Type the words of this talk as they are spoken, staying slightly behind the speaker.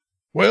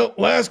Well,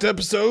 last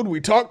episode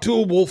we talked to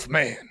a wolf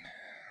man.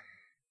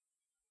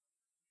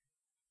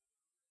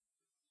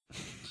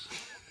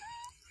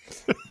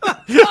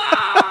 I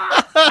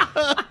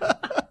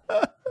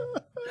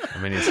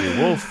mean, is he a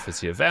wolf? Is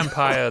he a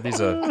vampire?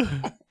 These are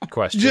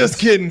questions. Just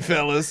kidding,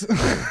 fellas.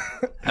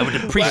 I would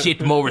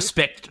appreciate more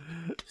respect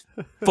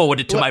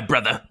forwarded to my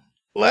brother.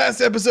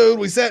 Last episode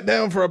we sat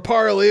down for a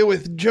parley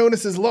with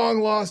Jonas's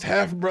long-lost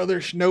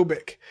half-brother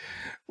Schnobik.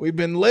 We've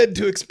been led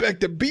to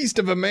expect a beast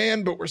of a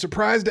man, but we're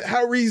surprised at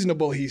how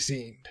reasonable he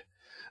seemed.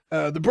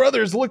 The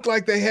brothers looked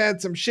like they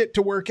had some shit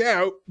to work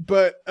out,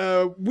 but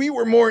we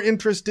were more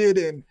interested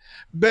in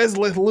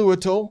Bezleth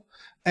Luatul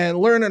and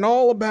learning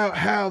all about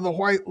how the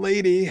White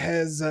Lady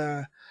is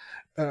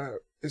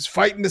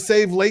fighting to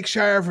save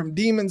Lakeshire from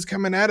demons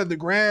coming out of the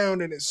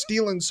ground and is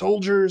stealing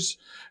soldiers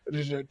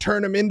to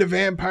turn them into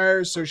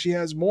vampires so she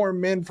has more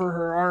men for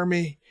her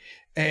army.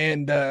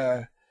 And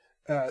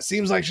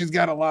seems like she's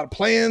got a lot of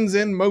plans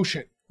in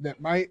motion that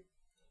might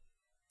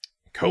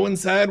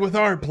coincide with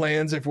our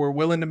plans if we're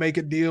willing to make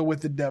a deal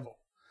with the devil.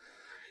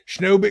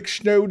 Schnobik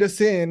snowed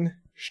us in.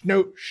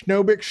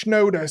 Schnobik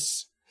snowed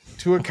us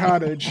to a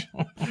cottage.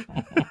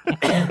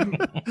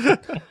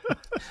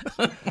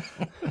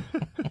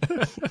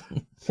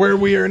 Where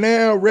we are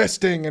now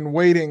resting and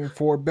waiting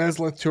for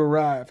Bezleth to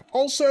arrive.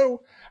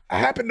 Also, I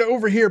happened to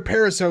overhear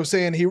Paraso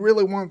saying he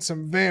really wants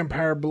some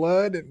vampire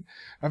blood, and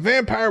a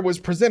vampire was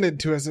presented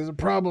to us as a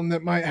problem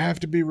that might have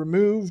to be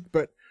removed,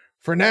 but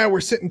for now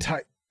we're sitting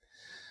tight.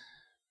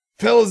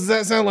 Fellas, does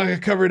that sound like I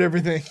covered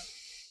everything?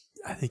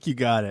 I think you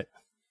got it.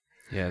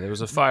 Yeah, there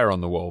was a fire on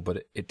the wall,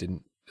 but it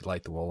didn't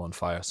light the wall on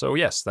fire. So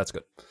yes, that's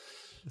good.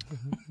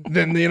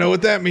 Then you know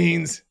what that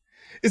means.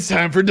 It's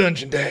time for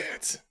Dungeon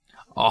Dads.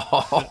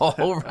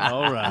 All right.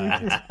 All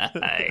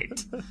right.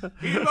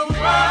 Heroes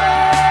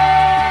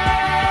rise,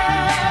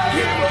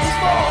 heroes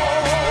fall.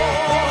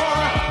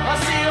 I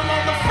see 'em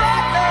on the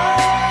front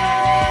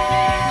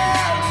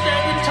line,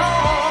 standing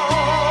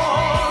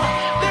tall.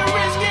 They're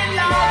risking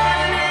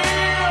life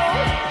and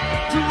limb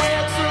to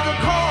answer the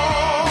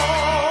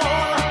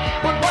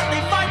call. But what they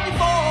fighting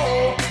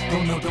for?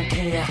 Don't know, don't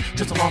care.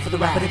 Just along for the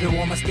ride, but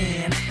everyone must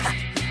stand.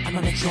 I'm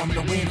gonna make sure I'm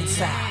the winning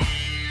side.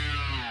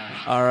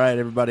 All right,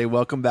 everybody,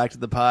 welcome back to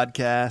the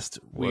podcast.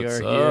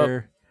 What's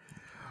up?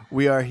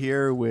 We are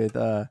here with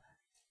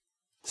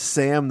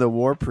Sam the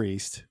War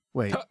Priest.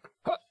 Wait,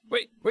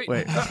 Wait,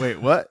 what?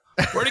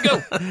 Where'd he go?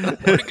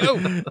 Where'd he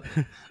go?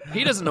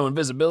 He doesn't know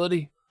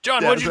invisibility.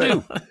 John, what'd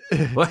you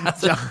do? Well,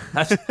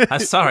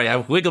 I'm sorry. I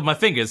wiggled my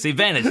fingers. He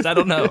vanished. I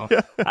don't know.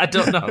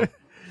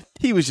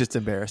 He was just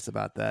embarrassed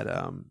about that.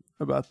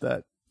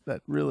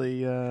 That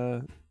really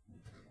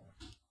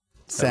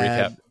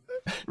sad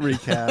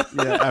recap.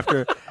 Yeah,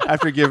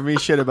 after giving me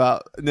shit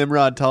about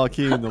Nimrod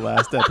Tolkien in the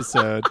last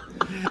episode.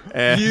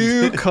 And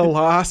You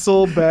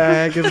colossal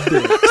bag of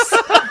dicks.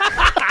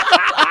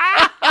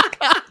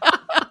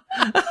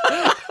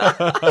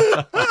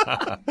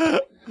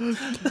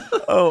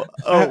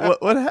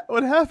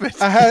 what happened?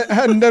 I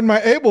hadn't done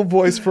my Abel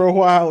voice for a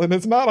while, and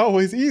it's not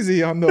always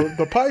easy on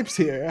the pipes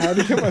here. I had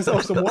to get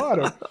myself some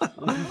water.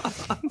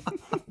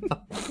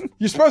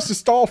 You're supposed to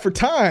stall for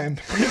time.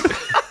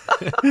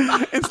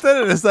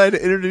 Instead, I decided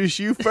to introduce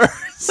you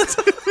first.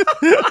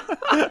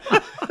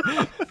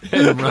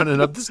 And I'm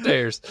running up the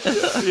stairs.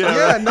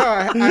 Yeah, no,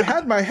 I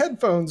had my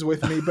headphones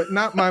with me, but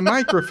not my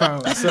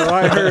microphone, so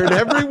I heard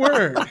every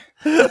word.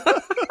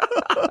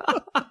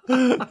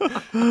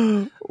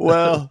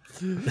 Well,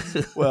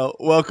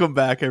 welcome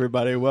back,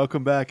 everybody.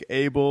 Welcome back,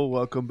 Abel.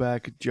 Welcome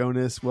back,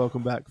 Jonas.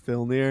 Welcome back,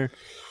 Phil Neer.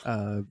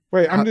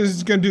 Wait, I'm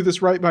just going to do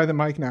this right by the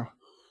mic now.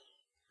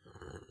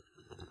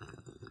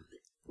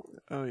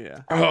 Oh, yeah.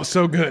 Oh,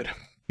 so good.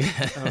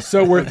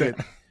 So worth it.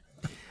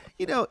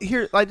 You know,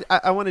 here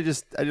I want to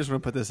just want to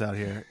put this out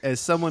here as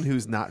someone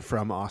who's not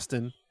from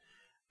Austin.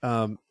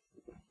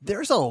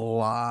 There's a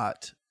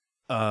lot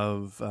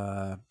of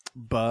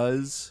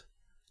buzz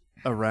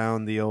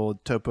around the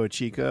old Topo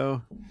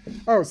Chico.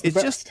 Oh, it's the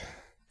best. Just,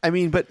 I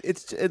mean, but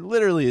it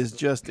literally is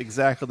just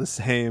exactly the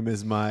same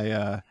as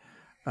my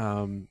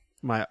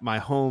my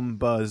home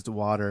buzzed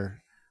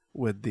water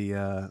with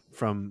the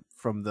from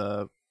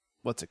the.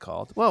 What's it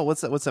called? Well,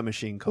 what's that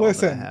machine called?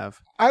 Listen, that I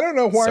have? I don't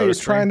know why Soda you're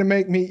Stream? trying to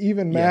make me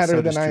even madder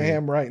than I SodaStream.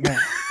 am right now.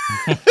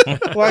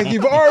 Like,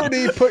 you've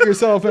already put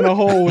yourself in a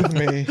hole with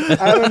me.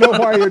 I don't know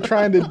why you're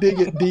trying to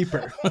dig it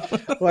deeper.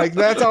 Like,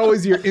 that's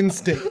always your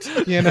instinct.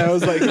 You know,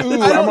 it's like,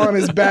 ooh, I'm on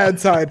his bad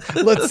side.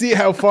 Let's see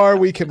how far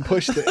we can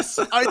push this.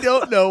 I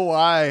don't know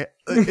why.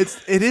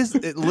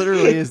 It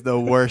literally is the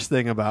worst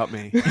thing about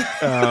me.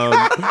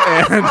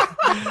 And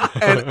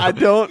I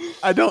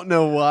don't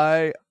know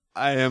why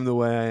I am the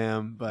way I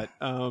am, but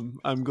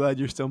I'm glad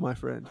you're still my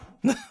friend.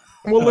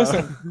 Well,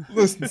 listen,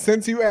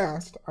 since you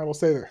asked, I will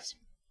say this.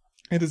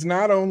 It is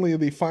not only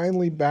the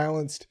finely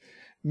balanced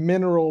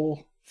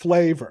mineral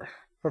flavor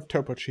of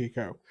Topo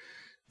Chico,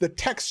 the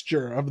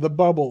texture of the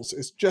bubbles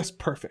is just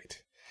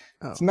perfect.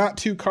 Oh. It's not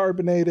too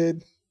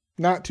carbonated,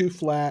 not too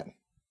flat,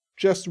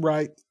 just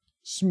right,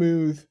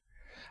 smooth.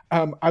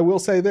 I will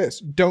say this,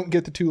 don't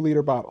get the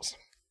 2-liter bottles.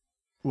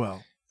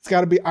 Well, It's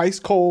got to be ice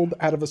cold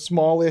out of a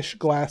smallish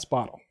glass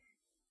bottle.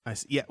 I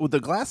see. Yeah, with the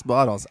glass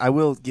bottles, I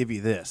will give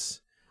you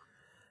this: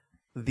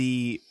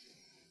 the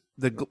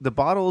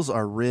bottles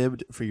are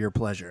ribbed for your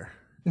pleasure,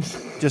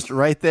 just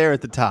right there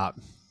at the top.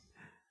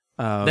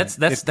 That's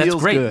it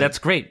feels great. good. That's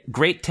great.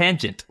 Great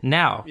tangent.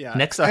 Now, Yeah.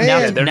 next And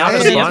now, they're now not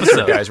for the Sponsor,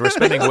 episode. guys. We're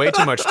spending way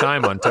too much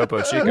time on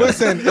Topo Chico.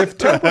 Listen, if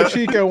Topo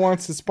Chico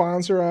wants to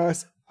sponsor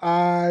us,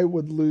 I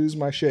would lose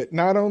my shit.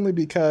 Not only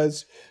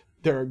because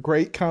they're a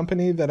great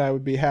company that I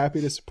would be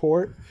happy to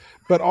support,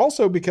 but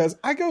also because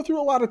I go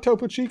through a lot of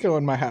Topo Chico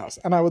in my house,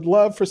 and I would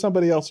love for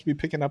somebody else to be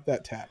picking up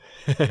that tab.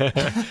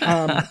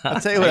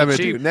 I'll tell you what I'm going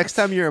to cheap. do. Next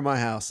time you're in my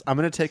house, I'm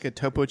going to take a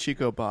Topo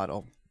Chico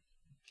bottle.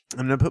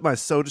 I'm going to put my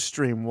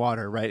SodaStream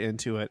water right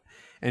into it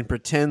and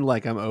pretend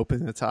like I'm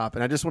opening the top.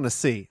 And I just want to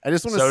see. I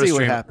just want to see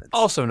what SodaStream, happens.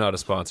 also not a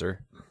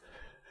sponsor.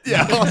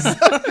 Yeah.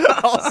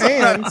 Also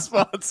And- not a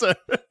sponsor.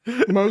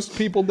 Most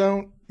people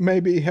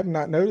have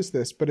not noticed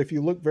this, but if you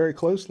look very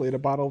closely at a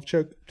bottle of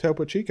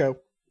Topo Chico,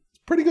 it's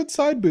a pretty good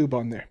side boob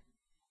on there.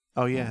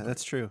 Oh, yeah.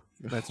 That's true.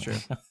 That's true.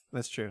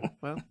 That's true.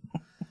 Well,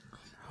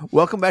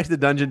 welcome back to the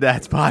Dungeon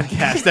Dads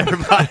podcast,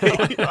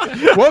 everybody.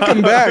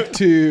 Welcome back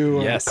to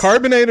Yes.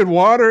 Carbonated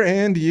Water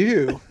and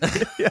You.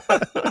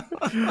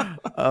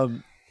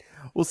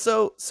 Well,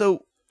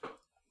 so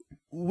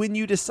when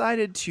you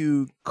decided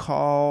to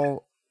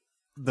call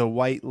the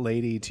white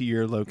lady to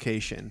your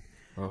location,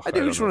 Oh, I do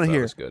don't just know wanna if that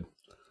hear. was good.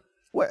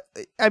 what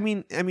I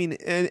mean,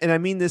 and I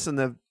mean this in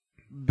the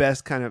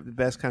best kind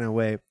of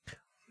way.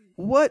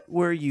 What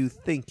were you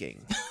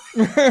thinking?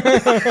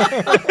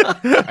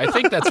 I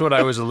think that's what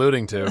I was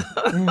alluding to at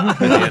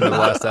the end of the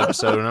last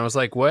episode, and I was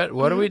like, "What?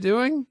 What are we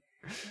doing?"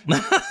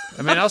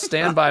 I mean, I'll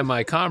stand by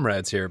my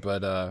comrades here,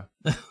 but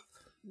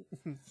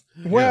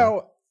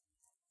Well,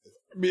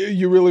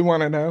 you really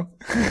want to know?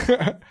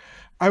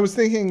 I was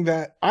thinking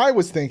that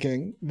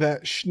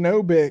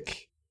Schnobik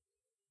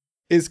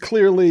is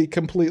clearly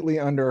completely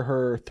under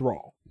her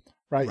thrall,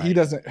 right? He Right.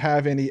 doesn't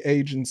have any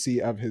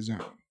agency of his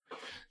own.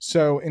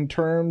 So in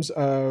terms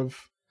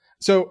of,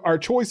 our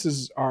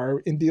choices are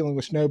in dealing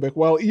with Schnobik,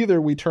 well, either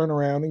we turn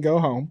around and go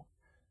home,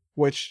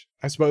 which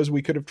I suppose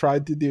we could have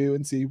tried to do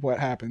and see what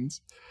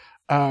happens.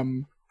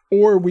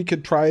 Or we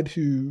could try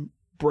to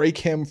break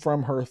him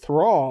from her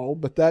thrall,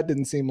 but that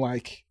didn't seem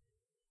like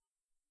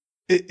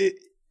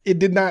it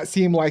did not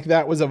seem like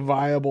that was a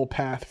viable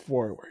path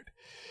forward,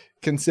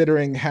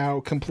 considering how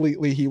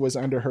completely he was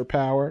under her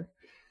power.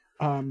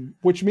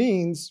 Which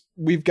means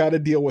we've got to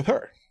deal with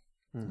her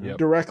Yep.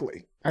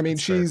 directly. I mean,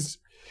 That's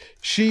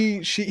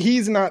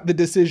he's not the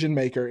decision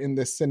maker in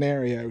this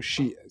scenario.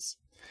 She is.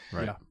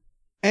 right. Yeah.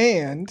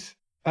 And,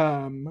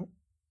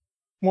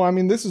 well, I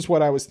mean, this is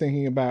what I was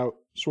thinking about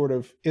sort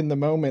of in the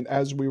moment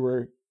as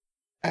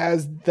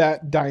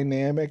that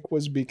dynamic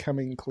was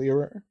becoming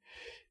clearer,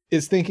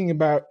 is thinking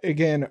about,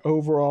 again,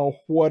 overall,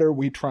 what are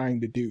we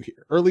trying to do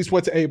here? Or at least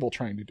what's Abel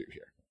trying to do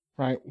here,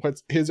 right?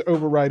 What's his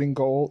overriding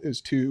goal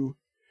is to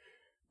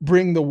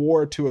bring the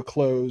war to a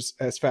close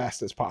as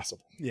fast as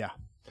possible. Yeah,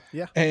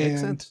 makes And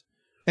sense.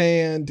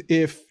 and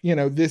if,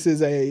 this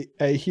is a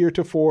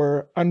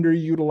heretofore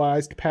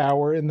underutilized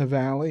power in the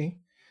valley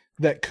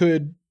that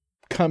could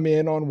come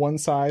in on one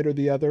side or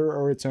the other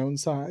or its own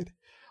side,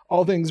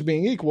 all things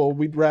being equal,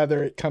 we'd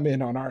rather it come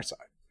in on our side.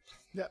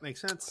 That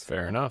makes sense.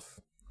 Fair enough.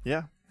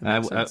 Yeah,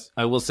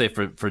 I will say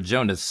for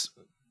Jonas,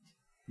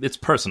 it's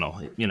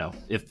personal.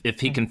 If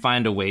he can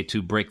find a way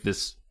to break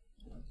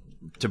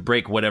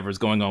whatever's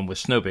going on with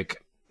Schnobik,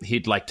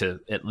 he'd like to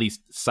at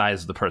least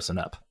size the person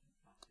up.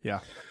 yeah.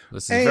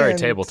 This is very And-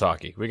 table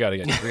talky. We gotta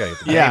get the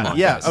Yeah, game on,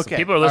 yeah, guys. okay,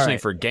 People are listening all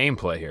for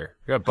gameplay here.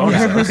 We got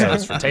bonus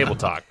episodes for table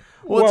talk.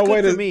 Well, it's Well,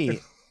 wait good a- for me.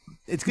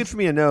 It's good for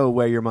me to know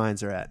where your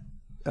minds are at.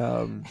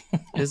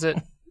 Is it?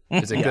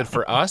 Is it good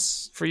for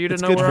us for you to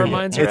It's know good where for our you.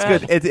 minds are It's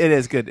at? good. It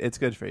is good. It's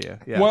good for you.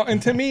 Yeah. Well, and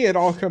to me, it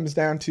all comes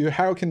down to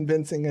how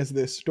convincing is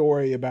this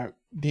story about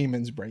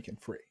demons breaking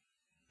free,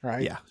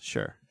 right? yeah,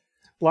 sure.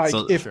 Like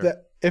So- if Sure.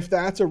 if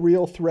that's a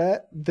real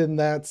threat, then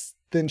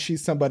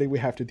she's somebody we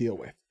have to deal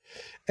with.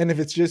 And if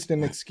it's just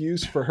an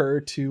excuse for her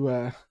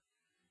to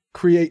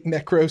create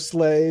necro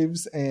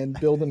slaves and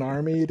build an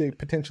army to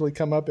potentially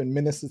come up and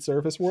menace the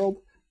surface world,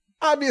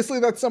 obviously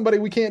that's somebody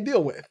we can't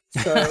deal with.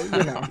 So,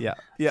 Yeah.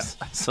 Yeah.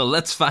 So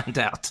let's find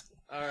out.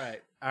 All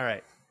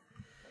right.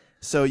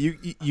 So you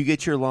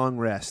get your long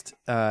rest.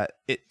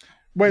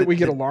 Wait, we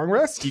get a long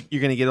rest?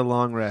 You're gonna get a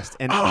long rest,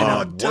 and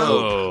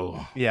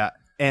Whoa. yeah,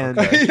 and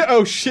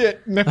Oh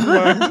shit, never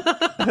mind.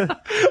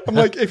 I'm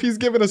like, if he's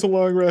giving us a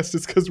long rest,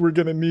 it's because we're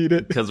gonna need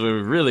it. Because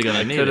we're really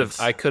gonna need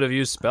it. I could have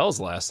used spells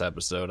last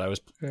episode. I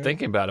was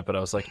thinking about it, but I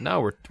was like,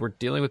 no, we're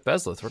dealing with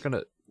Bezleth. We're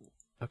gonna.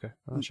 Okay,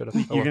 I should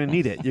have. you're gonna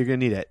need it. You're gonna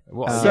need it.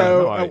 Well,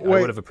 So no, I wait,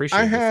 would have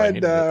appreciated I it if I had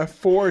needed it.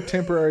 4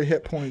 temporary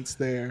hit points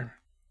there.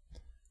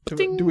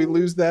 Do we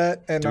lose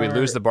that? And Do we our-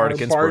 lose the bardic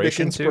our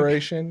inspiration too?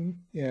 inspiration?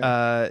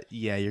 Yeah.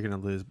 Yeah, you're gonna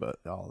lose both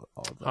all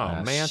of them.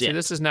 Oh man, see, shit.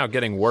 this is now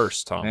getting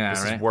worse, Tom. Yeah,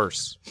 this is right.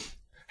 worse.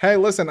 Hey,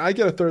 listen, I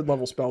get a 3rd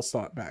level spell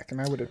slot back, and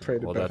I would have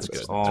traded Well, both that's of good.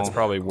 those. All- That's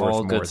probably worth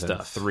all more good than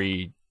stuff.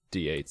 3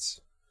 d8s.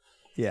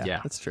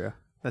 Yeah, that's true.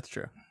 That's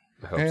true.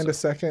 I hope And so. a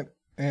second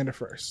and a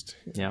first.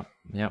 Yep.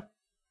 Yep.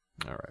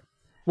 All right.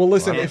 Well,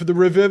 listen, Well, if the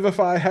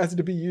Revivify has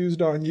to be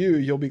used on you,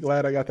 you'll be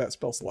glad I got that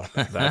spell slot.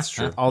 That's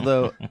true.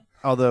 Although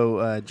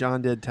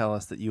John did tell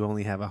us that you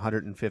only have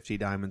 150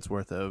 diamonds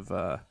worth of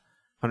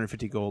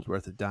 150 gold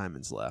worth of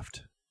diamonds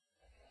left.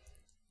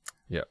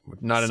 Yeah,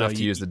 not So enough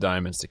to you- use the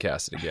diamonds to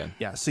cast it again.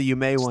 Yeah, so you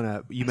may want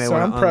to So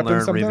I'm prepping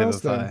unlearn something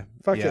else Revivify. then.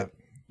 Fuck yeah. it.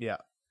 Yeah.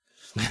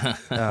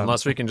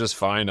 Unless we can just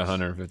find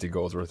 150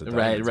 gold worth of diamonds.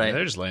 Right, I mean, right.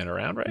 they're just laying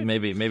around, right?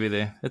 Maybe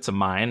it's a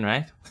mine,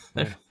 right?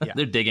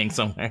 They're digging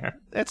somewhere.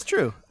 That's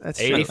true. That's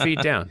 80 true.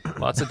 feet down.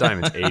 Lots of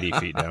diamonds 80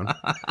 feet down.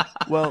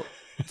 Well,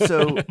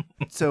 so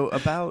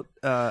about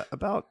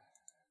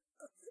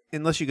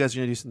unless you guys are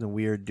gonna do something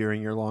weird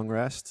during your long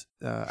rest,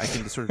 I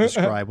can sort of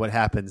describe what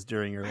happens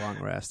during your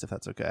long rest, if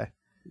that's okay.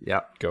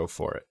 Yeah. Go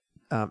for it.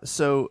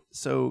 So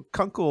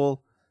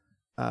Kunkel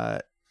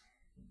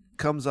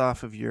comes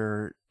off of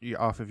your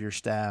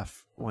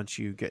staff once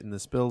you get in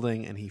this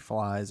building, and he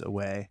flies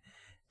away.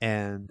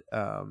 And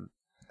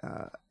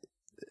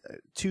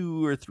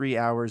 2 or 3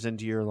 hours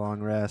into your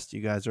long rest,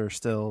 you guys are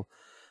still,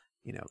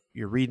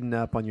 you're reading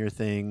up on your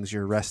things,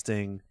 you're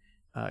resting.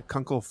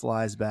 Kunkel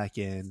flies back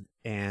in,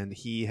 and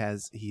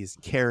he's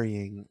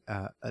carrying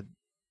a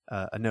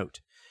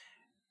note,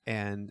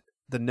 and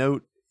the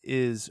note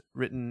is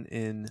written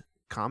in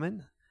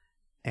Common,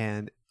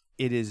 and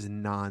it is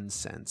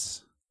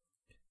nonsense.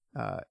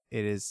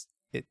 It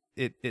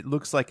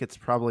looks like it's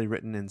probably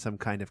written in some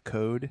kind of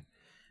code,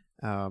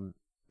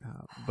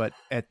 but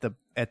at the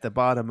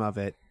bottom of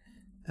it,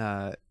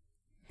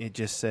 it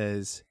just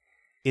says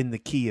in the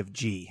key of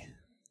G,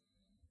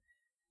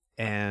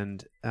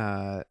 and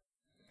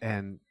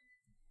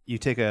you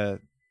take a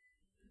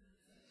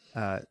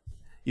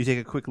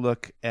quick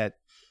look at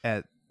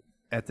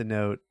the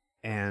note,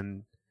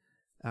 and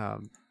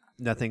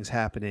nothing's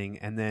happening,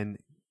 and then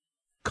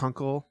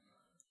Kunkel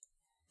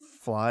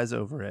flies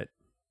over it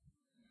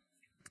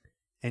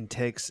and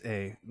takes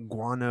a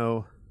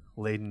guano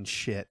laden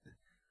shit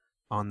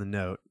on the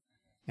note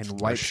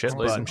and wipes shit his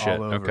laden butt shit,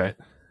 all over okay. it.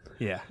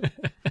 Yeah.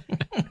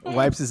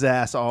 Wipes his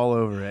ass all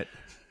over it,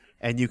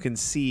 and you can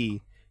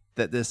see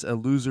that this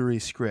illusory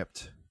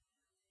script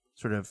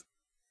sort of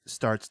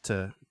starts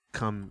to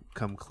come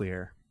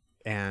clear,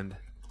 and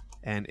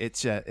it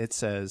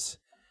says,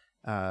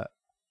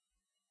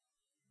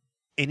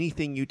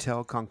 anything you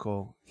tell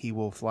Kunkel, he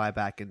will fly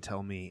back and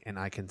tell me, and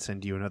I can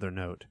send you another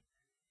note.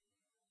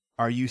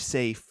 Are you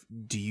safe?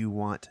 Do you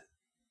want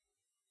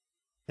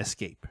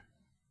escape?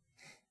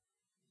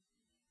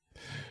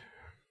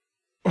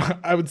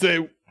 I would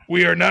say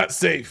we are not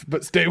safe,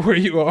 but stay where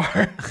you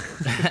are.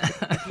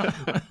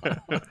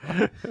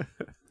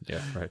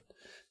 Yeah, right.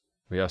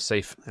 We are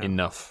safe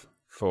enough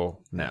for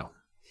now.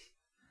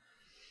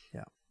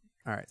 Yeah.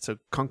 All right. So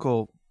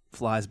Kunkel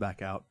flies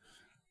back out,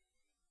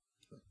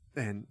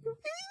 and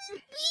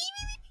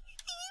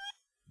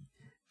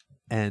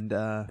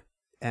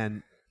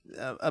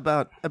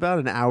about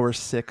an hour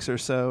 6 or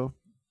so,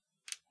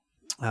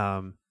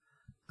 Filnir,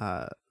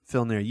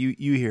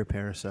 you hear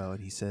Paraso,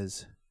 and he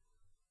says,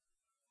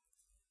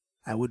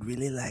 I would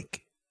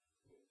like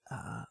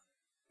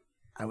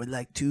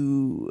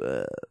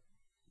to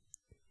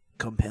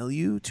compel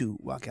you to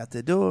walk out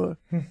the door.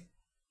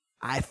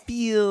 I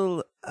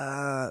feel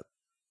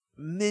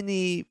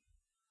many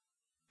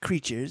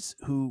creatures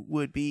who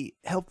would be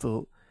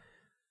helpful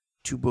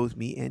to both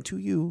me and to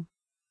you,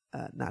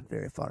 not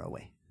very far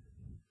away.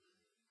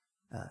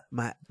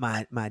 My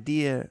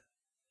dear,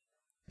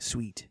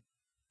 sweet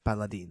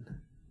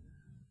Paladin.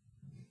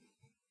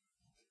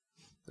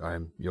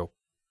 I'm your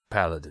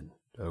paladin.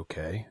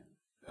 Okay.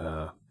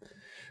 And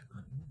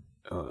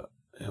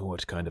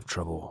what kind of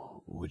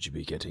trouble would you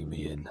be getting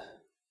me in?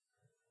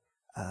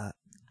 I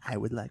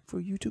would like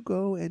for you to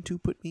go and to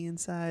put me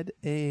inside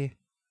a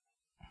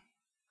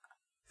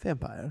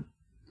vampire.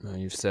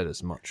 You've said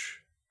as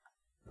much.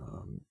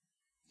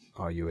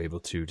 Are you able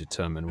to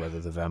determine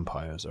whether the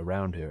vampires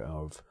around here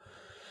are of...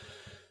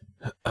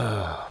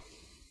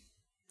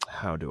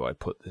 how do I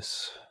put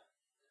this?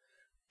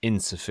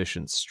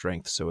 Insufficient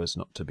strength so as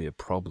not to be a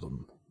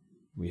problem.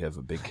 We have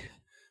a big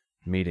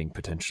meeting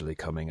potentially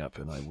coming up,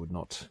 and I would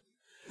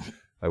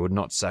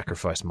not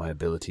sacrifice my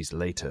abilities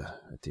later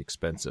at the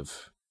expense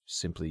of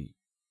simply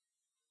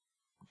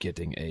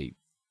getting a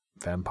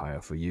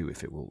vampire for you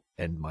if it will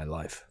end my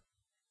life.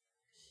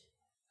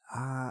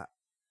 I'm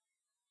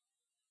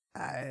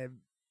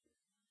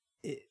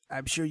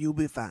sure you'll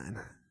be fine.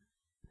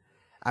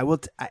 I will.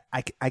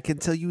 I can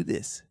tell you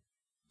this.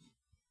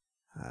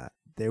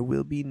 There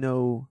will be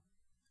no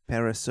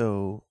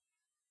Paraso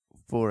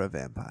for a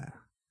vampire.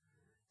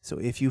 So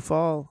if you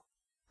fall,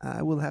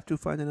 I will have to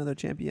find another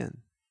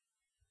champion.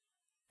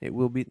 It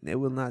will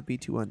not be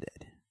too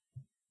undead.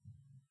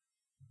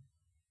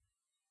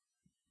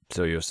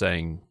 So you're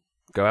saying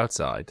go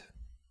outside,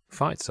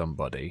 fight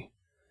somebody,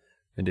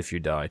 and if you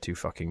die too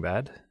fucking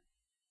bad,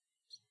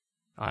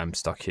 I'm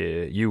stuck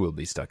here, you will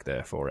be stuck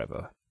there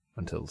forever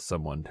until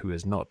someone who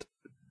is not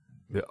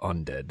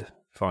undead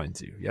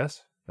finds you,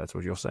 yes? That's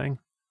what you're saying?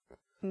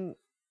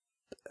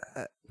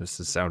 This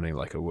is sounding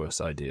like a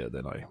worse idea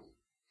than I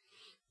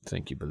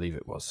think you believe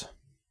it was.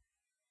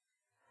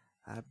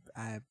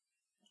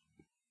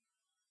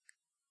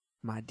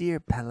 My dear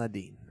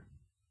Paladin,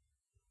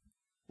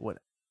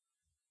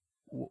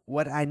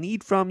 what I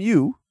need from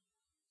you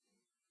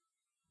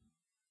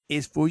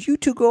is for you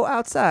to go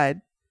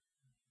outside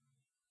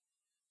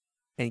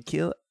and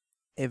kill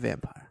a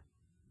vampire.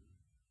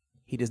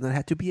 He does not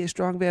have to be a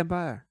strong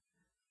vampire.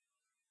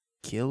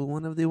 Kill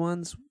one of the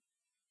ones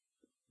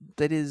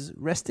that is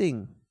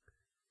resting.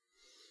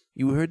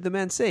 You heard the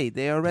man say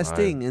they are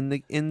resting in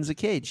the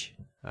cage.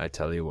 I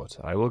tell you what,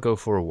 I will go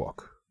for a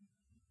walk.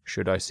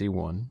 Should I see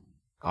one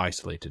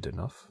isolated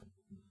enough,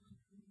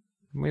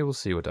 we will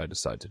see what I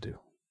decide to do.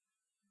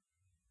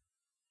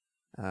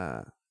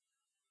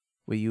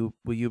 Will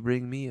you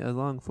bring me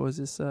along for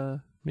this?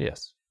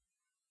 Yes,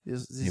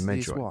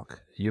 This join.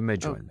 walk. You may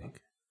join me.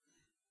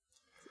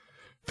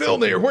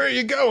 Filnir, where are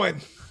you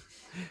going?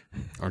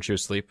 Aren't you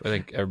asleep? I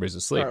think everybody's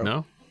asleep. Oh.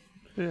 No,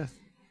 Yeah.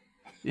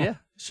 Yeah.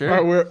 Sure.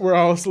 All right, we're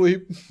all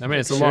asleep. I mean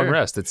it's a long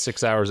rest. It's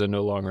 6 hours and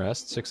no long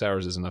rest. 6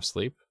 hours is enough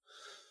sleep.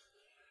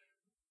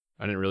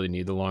 I didn't really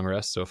need the long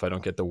rest, so if I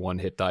don't get the one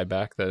hit die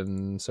back,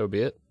 then so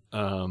be it.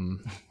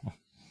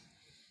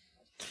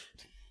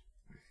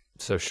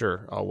 So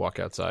sure, I'll walk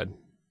outside.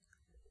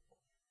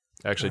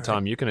 Actually,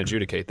 Tom, you can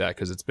adjudicate that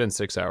because it's been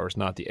 6 hours,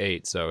 not the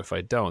 8. So if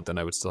I don't, then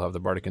I would still have the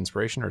Bardic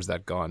Inspiration, or is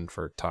that gone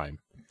for time?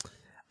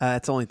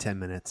 It's only 10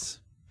 minutes.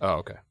 Oh,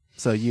 okay.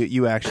 So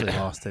you actually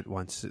lost it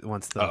once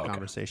the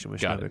conversation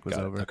with Got Shnobik was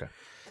it. over. Okay.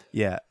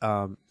 Yeah.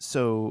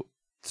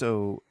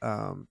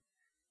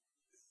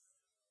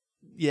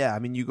 Yeah. I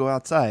mean, you go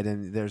outside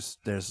and there's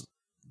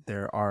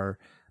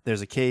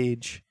a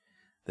cage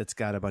that's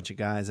got a bunch of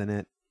guys in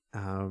it.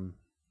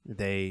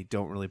 They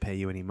don't really pay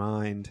you any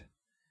mind.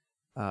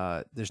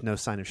 There's no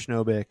sign of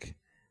Shnobik.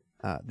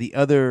 The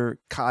other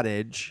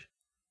cottage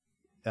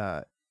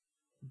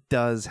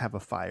does have a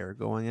fire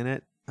going in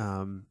it,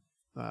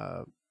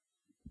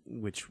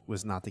 which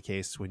was not the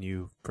case when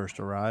you first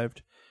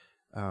arrived.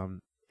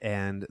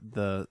 And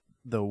the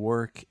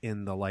work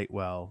in the light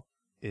well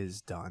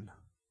is done.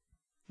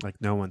 Like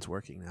no one's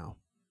working now.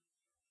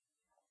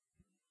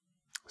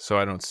 So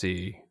I don't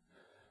see.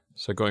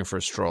 So going for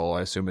a stroll,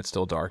 I assume it's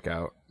still dark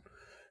out.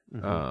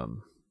 Mm-hmm.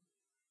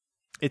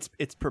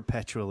 It's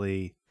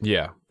perpetually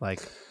Yeah.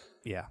 like,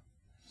 yeah.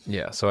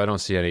 Yeah, so I don't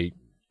see any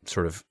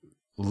sort of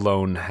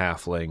lone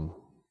halfling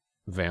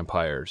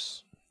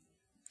vampires.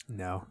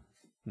 No.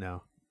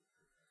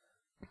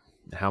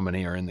 How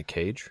many are in the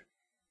cage?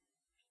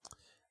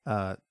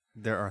 There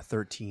are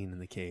 13 in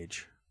the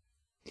cage.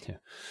 Yeah.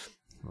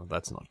 Well,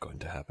 that's not going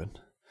to happen.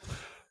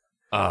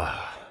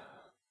 I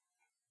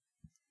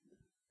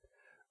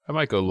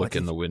might go look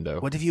in the window.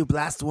 What if you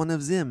blast one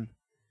of them?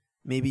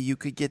 Maybe you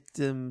could get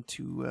them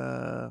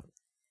to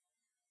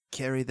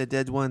carry the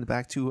dead one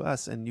back to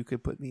us, and you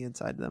could put me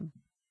inside them.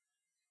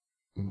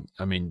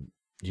 I mean,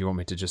 you want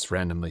me to just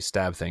randomly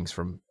stab things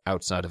from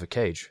outside of a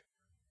cage?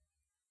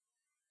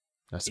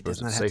 I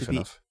suppose it's safe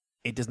enough.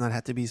 It does not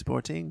have to be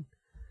sporting.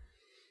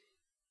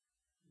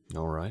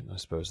 All right, I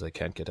suppose they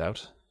can't get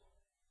out.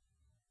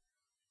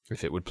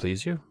 If it would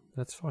please you,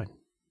 that's fine.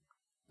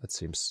 That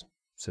seems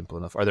simple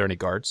enough. Are there any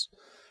guards?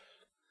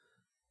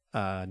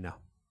 No.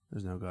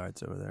 There's no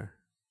guards over there.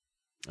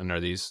 And are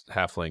these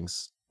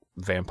halflings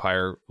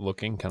vampire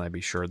looking? Can I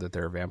be sure that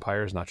they're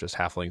vampires, not just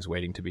halflings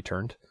waiting to be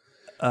turned?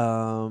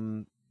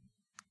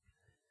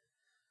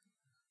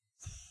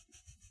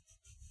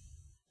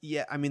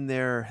 Yeah, I mean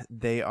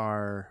they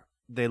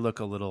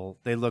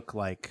look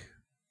like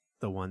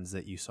the ones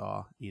that you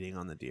saw eating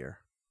on the deer.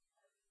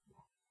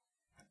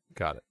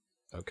 Got it.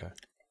 Okay.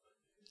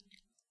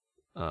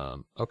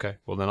 Okay.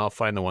 Well, then I'll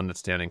find the one that's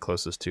standing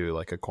closest to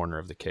like a corner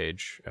of the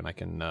cage, and I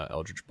can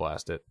Eldritch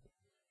Blast it.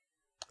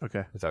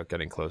 Okay. Without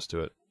getting close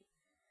to it.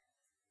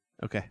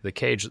 Okay. The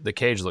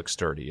cage looks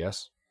sturdy.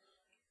 Yes.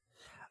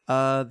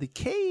 The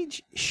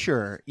cage,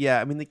 sure. Yeah,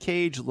 I mean the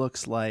cage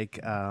looks like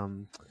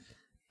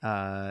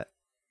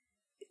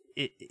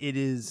it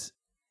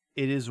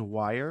is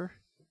wire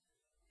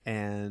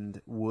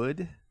and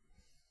wood,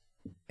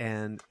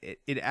 and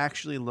it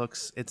actually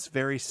looks, it's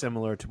very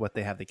similar to what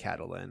they have the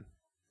cattle in.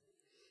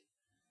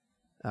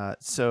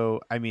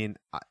 So I mean,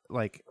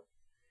 like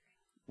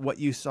what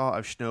you saw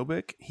of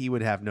Shnobik, he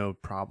would have no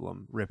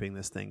problem ripping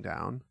this thing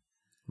down.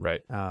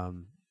 Right.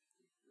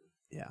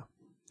 Yeah.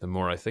 The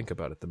more I think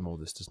about it, the more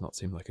this does not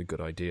seem like a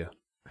good idea.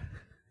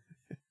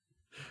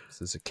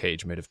 This is a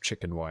cage made of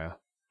chicken wire.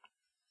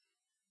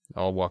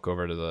 I'll walk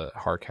over to the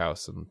Hark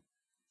house and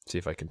see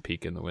if I can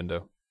peek in the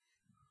window.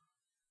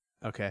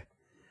 Okay.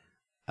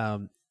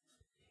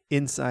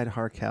 Inside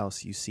Hark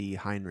house, you see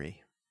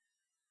Heinrich.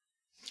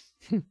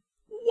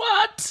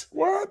 What?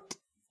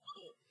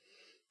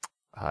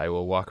 I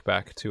will walk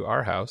back to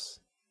our house.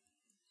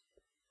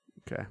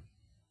 Okay.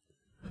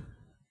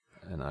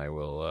 And I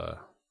will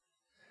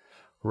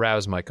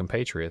rouse my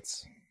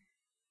compatriots.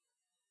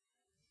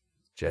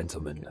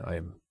 Gentlemen,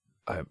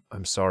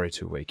 I'm sorry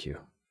to wake you.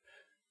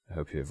 I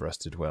hope you have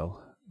rested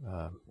well.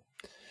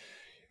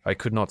 I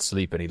could not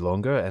sleep any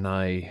longer, and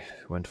I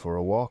went for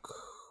a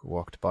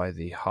walked by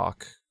the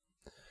Hawk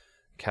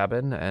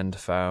cabin, and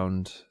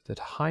found that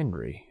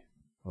Heinrich,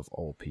 of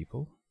all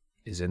people,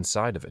 is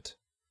inside of it.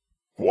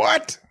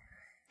 What?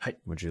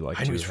 Would you like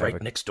Heinrich's to have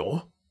right next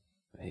door.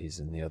 He's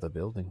in the other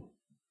building.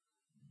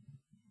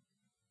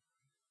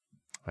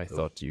 I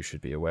thought you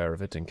should be aware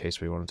of it in case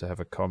we wanted to have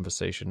a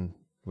conversation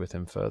with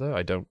him further.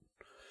 I don't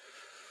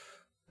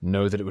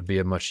know that it would be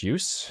of much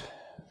use.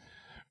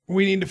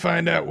 We need to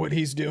find out what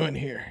he's doing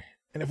here.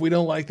 And if we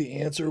don't like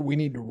the answer, we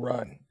need to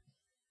run.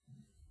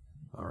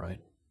 All right.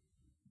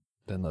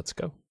 Then let's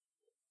go.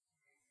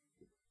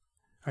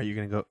 Are you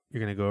gonna go?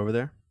 You're gonna go over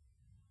there?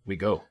 We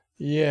go.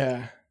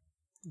 Yeah.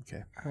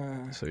 Okay.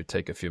 So we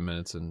take a few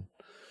minutes and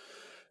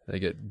they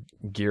get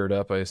geared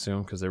up, I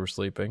assume, because they were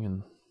sleeping,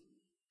 and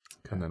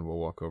then we'll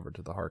walk over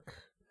to the Hark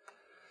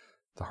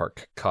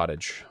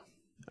cottage.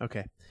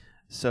 Okay.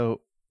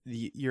 So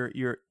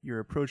your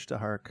approach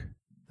to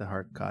the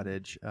Hark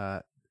cottage.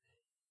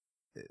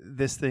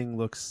 This thing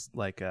looks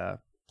like a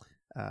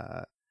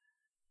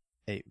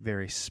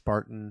very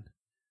Spartan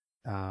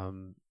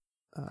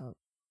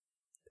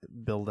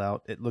build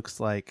out. It looks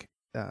like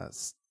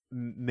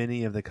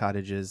many of the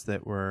cottages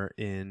that were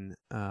in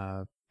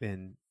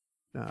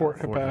Fort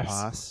Fort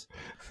Napas.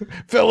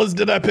 Fellas,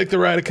 did I pick the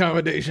right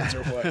accommodations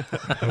or what?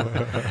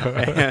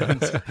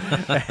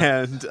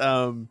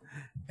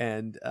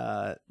 and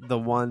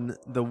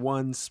the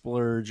one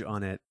splurge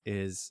on it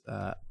is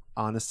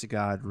honest to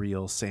God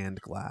real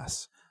sand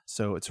glass.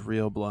 So it's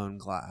real blown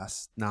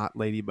glass, not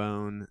lady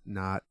bone,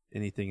 not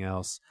anything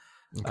else.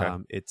 Okay.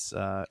 It's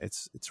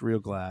real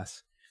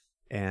glass,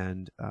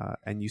 and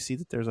you see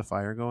that there's a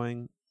fire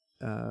going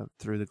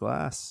through the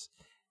glass,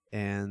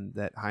 and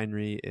that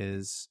Heinrich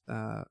is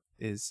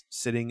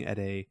sitting at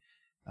a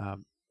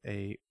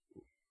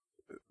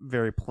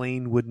very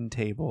plain wooden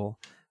table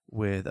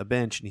with a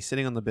bench, and he's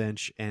sitting on the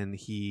bench, and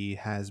he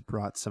has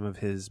brought some of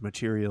his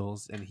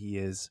materials, and he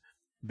is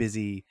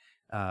busy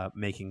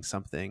making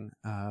something.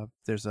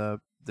 There's a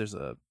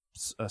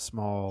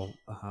small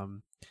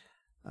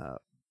a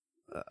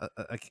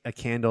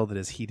candle that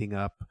is heating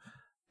up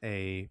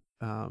a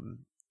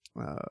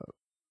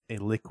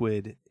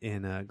liquid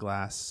in a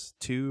glass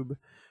tube,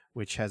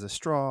 which has a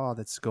straw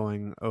that's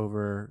going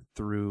over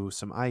through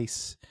some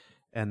ice,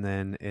 and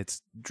then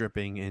it's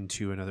dripping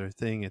into another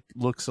thing. It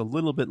looks a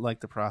little bit like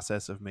the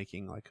process of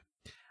making like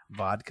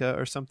vodka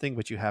or something,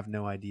 but you have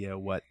no idea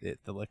what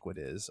the liquid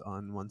is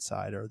on one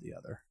side or the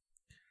other.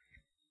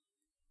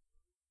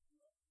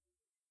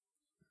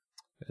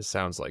 It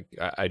sounds like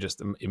I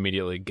just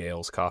immediately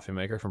Gale's coffee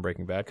maker from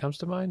Breaking Bad comes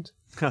to mind.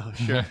 Oh,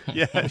 sure.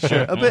 Yeah,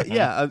 sure. A bit,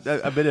 yeah,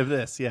 a bit of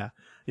this. Yeah.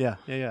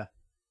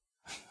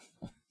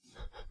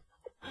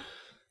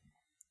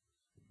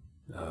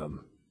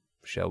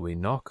 Shall we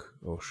knock,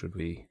 or should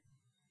we?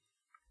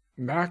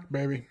 Knock,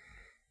 baby.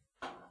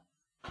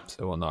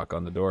 So we'll knock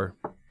on the door.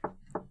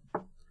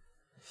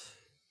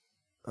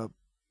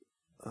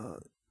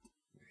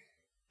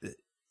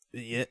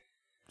 Yeah,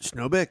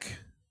 Schnobik,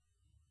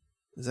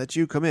 is that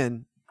you? Come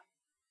in.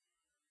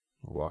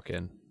 We'll walk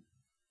in.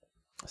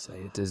 Say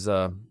it is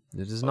not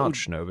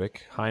Schnobik.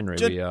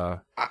 Heinrich.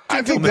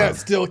 I think that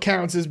still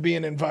counts as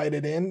being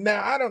invited in.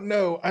 Now, I don't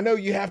know. I know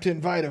you have to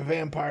invite a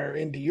vampire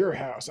into your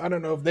house. I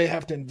don't know if they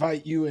have to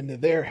invite you into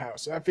their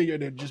house. I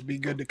figured it'd just be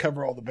good to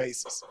cover all the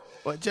bases.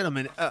 Well,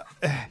 gentlemen,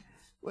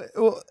 what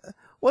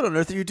on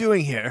earth are you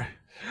doing here?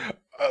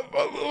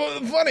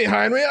 Funny,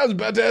 Heinrich. I was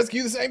about to ask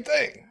you the same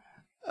thing.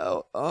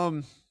 Oh,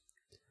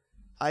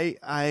 I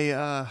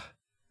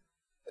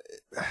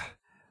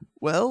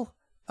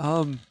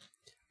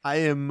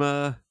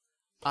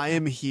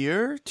am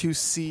here to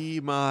see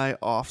my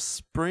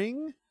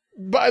offspring.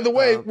 By the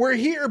way, we're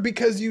here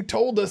because you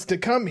told us to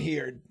come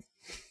here.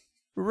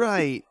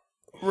 Right.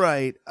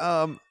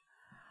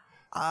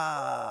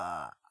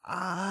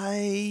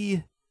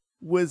 I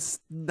was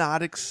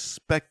not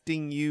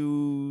expecting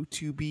you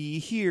to be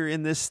here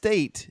in this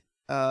state.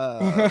 In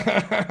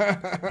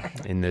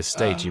this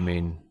state, you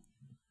mean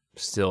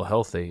still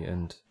healthy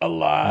and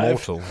Alive.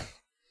 mortal?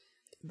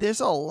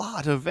 There's a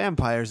lot of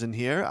vampires in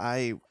here.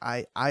 I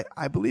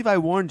believe I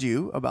warned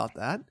you about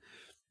that.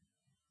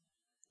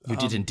 You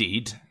did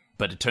indeed,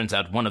 but it turns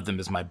out one of them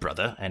is my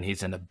brother, and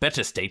he's in a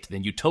better state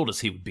than you told us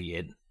he would be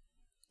in.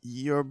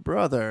 Your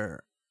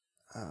brother.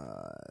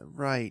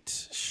 Right.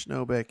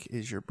 Schnobik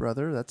is your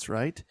brother. That's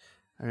right.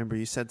 I remember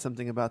you said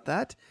something about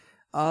that.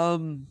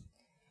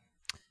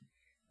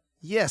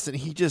 Yes, and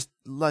he just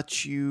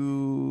let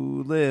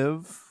you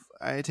live,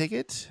 I take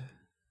it?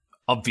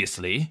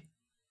 Obviously.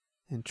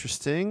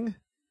 Interesting.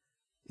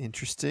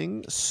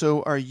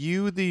 So are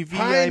you the VIP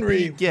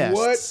Heinrich, guest?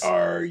 what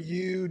are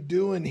you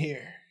doing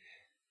here?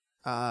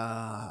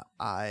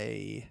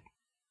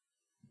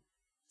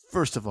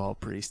 First of all,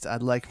 priest,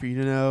 I'd like for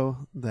you to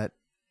know that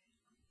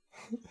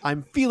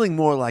I'm feeling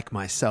more like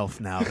myself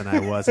now than I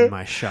was in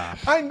my shop.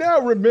 I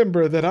now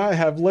remember that I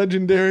have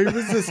legendary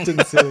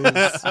resistances.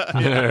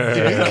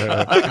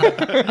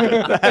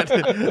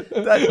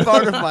 that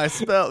part of my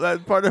spell,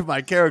 that part of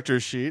my character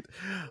sheet,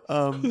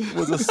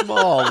 was a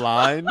small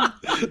line,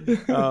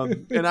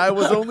 and I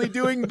was only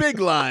doing big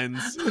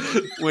lines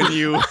when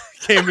you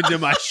came into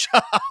my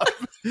shop.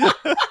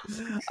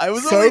 I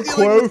was So only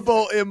dealing with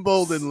quoth-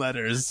 emboldened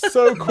letters.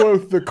 So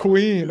quoth the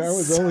queen. I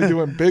was only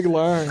doing big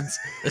lines.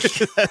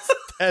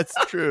 That's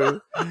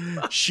true.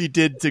 She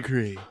did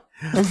decree.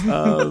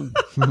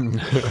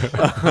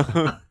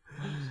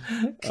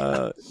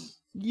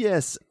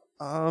 Yes.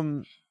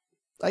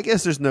 I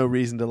guess there's no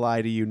reason to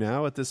lie to you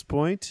now at this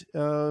point.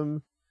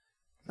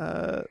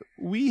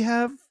 We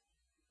have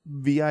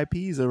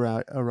VIPs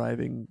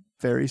arriving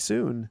very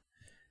soon.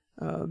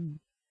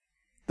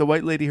 The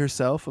White Lady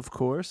herself, of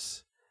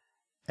course,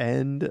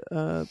 and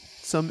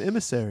some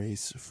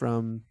emissaries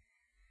from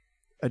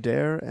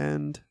Adair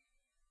and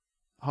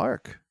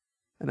Hark.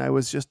 And I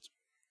was just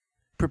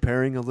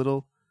preparing a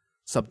little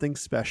something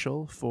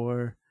special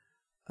for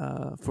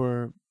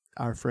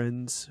our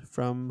friends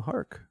from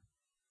Hark.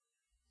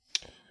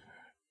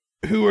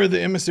 Who are the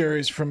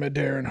emissaries from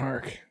Adair and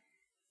Hark?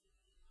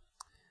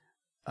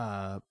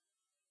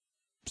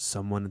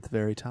 Someone at the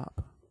very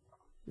top,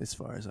 as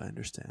far as I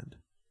understand.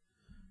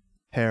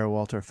 Herr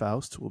Walter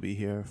Faust will be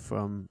here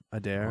from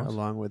Adair,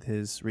 along with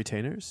his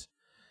retainers,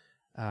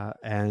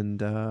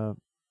 and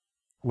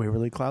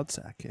Waverly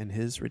Cloudsack and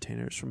his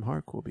retainers from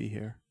Hark will be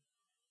here.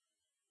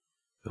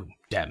 Oh,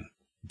 damn,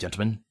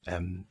 gentlemen. I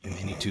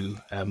need to.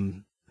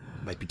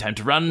 Might be time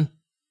to run.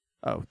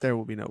 Oh, there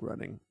will be no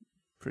running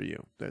for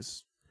you.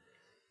 There's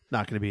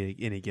not going to be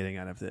any getting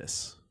out of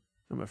this,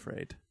 I'm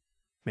afraid.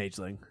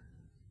 Mageling.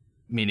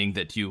 Meaning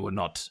that you were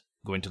not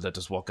going to let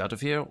us walk out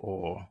of here,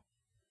 or?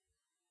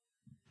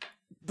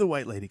 The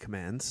White Lady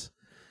commands.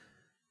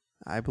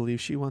 I believe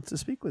she wants to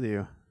speak with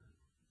you.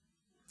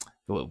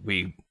 Well,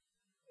 we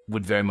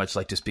would very much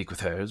like to speak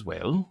with her as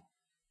well.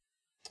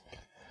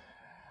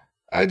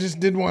 I just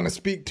did want to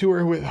speak to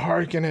her with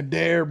Hark and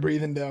Adair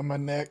breathing down my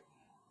neck,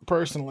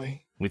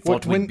 personally. We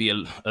thought When- we'd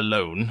be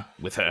alone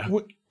with her.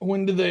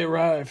 When do they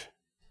arrive?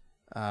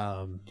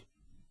 I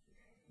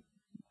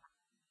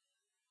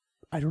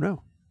don't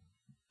know.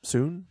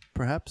 Soon,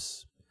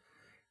 perhaps.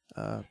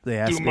 They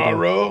asked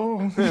Tomorrow?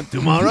 me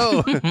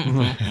tomorrow.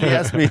 They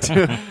asked me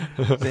to.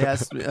 They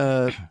asked me.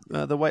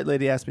 The White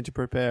Lady asked me to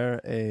prepare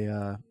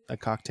a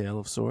cocktail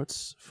of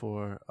sorts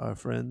for our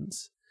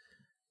friends.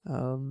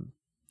 And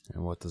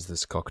what does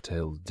this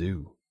cocktail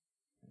do?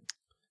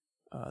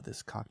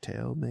 This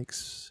cocktail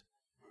makes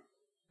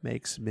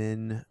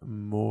men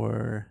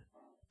more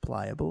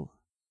pliable.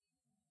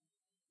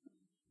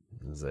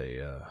 As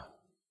a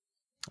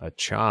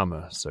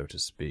charmer, so to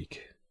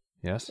speak.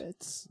 Yes?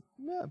 It's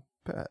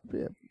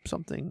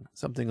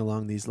something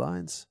along these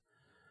lines.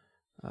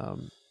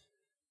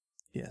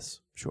 Yes,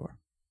 sure.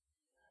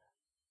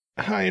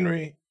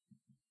 Heinrich,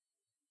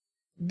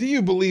 do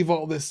you believe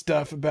all this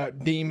stuff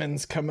about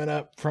demons coming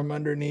up from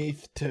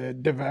underneath to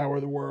devour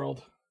the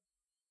world?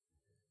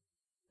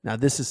 Now,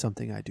 this is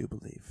something I do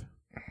believe.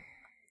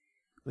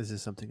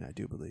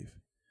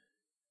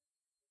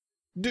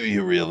 Do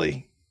you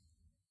really?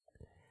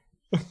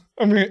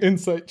 I'm going to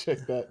insight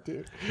check that,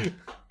 too.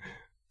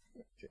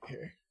 Get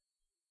here.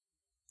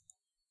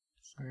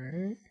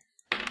 Sorry.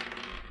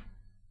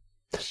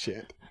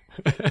 Shit.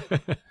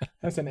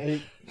 That's an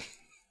 8.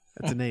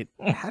 That's an 8.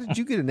 How did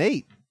you get an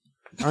 8?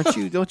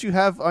 Don't you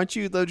have like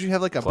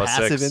a Plus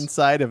passive 6.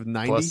 insight of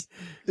 90? Plus-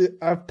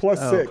 I have plus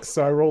Oh. 6,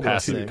 so I rolled a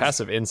 2.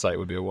 Passive insight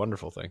would be a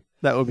wonderful thing.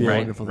 That would be a Right,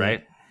 wonderful thing.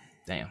 right?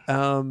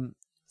 Damn.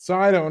 So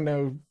I don't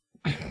know.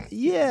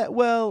 Yeah,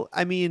 well,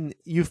 I mean,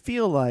 you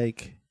feel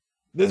like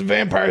This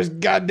vampire's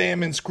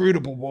goddamn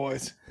inscrutable,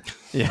 boys.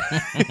 yeah.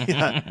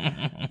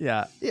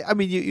 yeah. I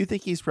mean, you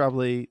think he's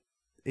telling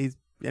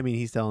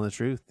the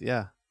truth.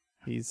 Yeah.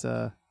 He's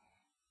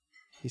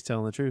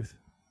telling the truth.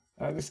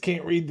 I just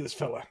can't read this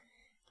fella.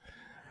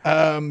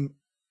 Do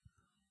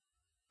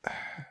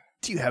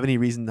you have any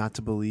reason not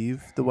to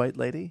believe the White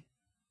Lady?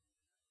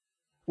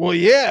 Well,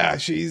 yeah,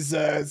 she's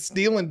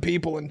stealing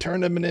people and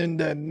turning them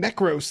into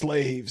necro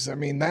slaves. I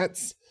mean,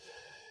 it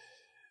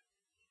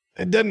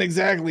doesn't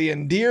exactly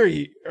endear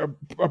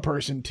a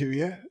person to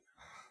you.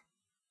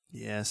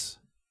 Yes.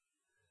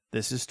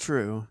 This is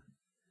true.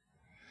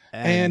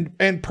 And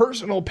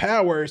personal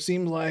power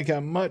seems like a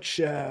much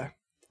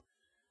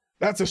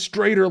that's a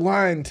straighter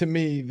line to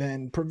me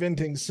than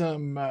preventing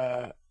some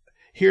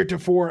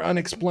heretofore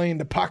unexplained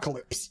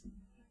apocalypse.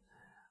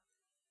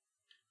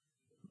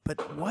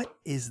 But what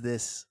is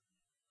this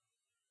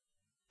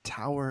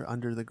tower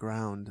under the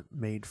ground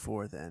made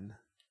for then?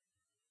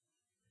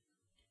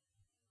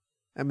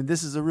 I mean,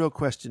 this is a real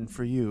question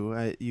for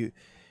you.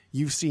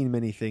 You've seen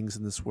many things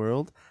in this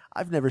world.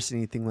 I've never seen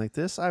anything like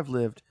this. I've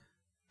lived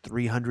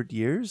 300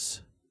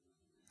 years.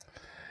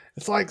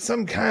 It's like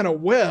some kind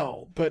of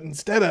well, but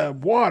instead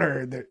of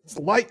water, there's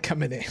light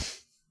coming in.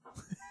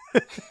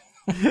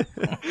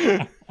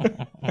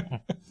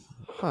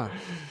 Huh.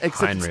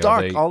 Except Heinrich, it's are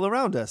dark they- all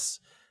around us.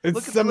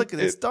 Look at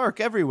it's dark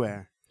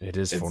everywhere. It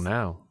is for It's-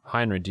 now.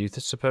 Heinrich, do you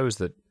suppose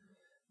that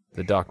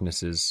the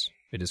darkness is...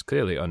 It is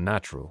clearly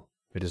unnatural.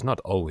 It is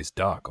not always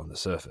dark on the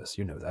surface.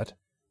 You know that.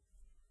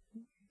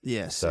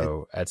 Yes.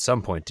 So, at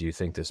some point, do you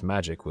think this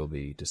magic will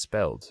be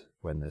dispelled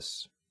when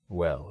this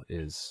well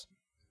is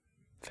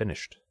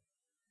finished?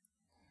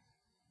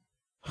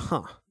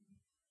 Huh.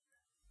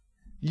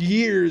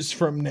 Years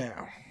from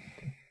now.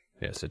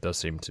 Yes, it does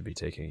seem to be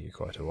taking you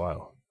quite a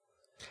while.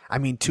 I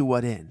mean, to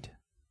what end?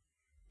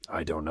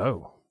 I don't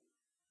know.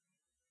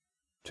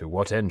 To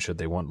what end should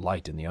they want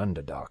light in the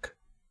Underdark?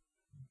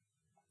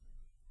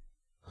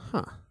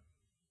 Huh.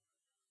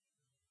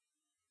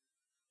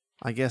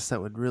 I guess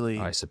that would really...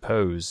 I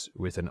suppose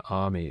with an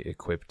army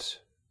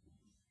equipped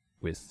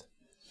with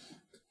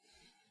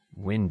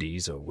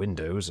windies or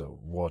windows or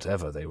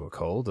whatever they were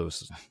called,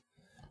 those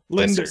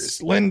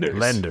Lenders.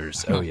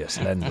 lenders. Oh yes,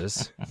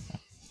 lenders.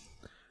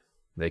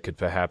 They could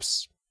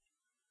perhaps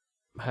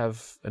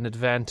have an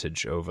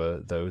advantage over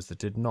those that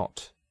did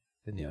not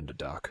in the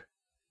Underdark.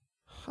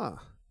 Huh.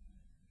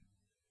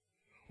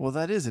 Well,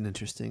 that is an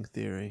interesting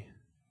theory.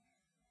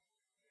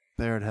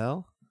 Barret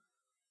Hell?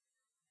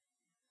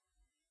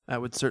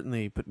 That would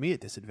certainly put me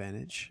at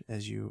disadvantage,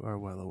 as you are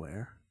well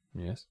aware.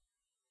 Yes.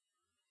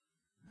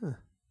 Huh.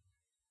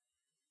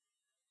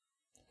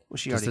 Well,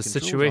 she Does already the controls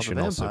all situation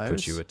the also put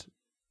vampires. you at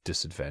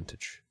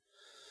disadvantage?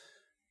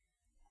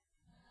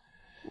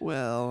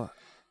 Well,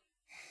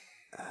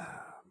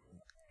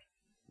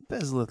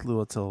 Bezleth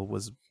Luatul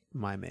was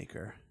my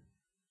maker.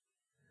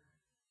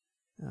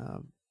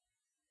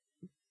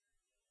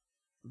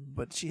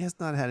 But she has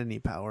not had any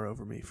power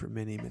over me for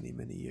many, many,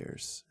 many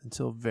years,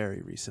 until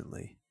very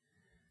recently.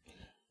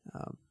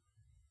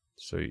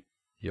 So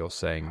you're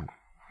saying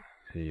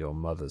your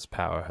mother's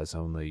power has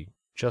only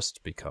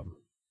just become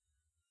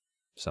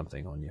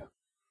something on you?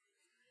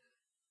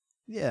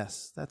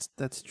 Yes,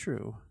 that's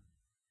true.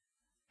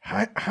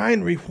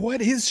 Heinrich,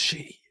 what is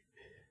she?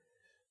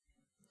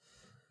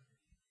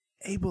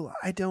 Abel,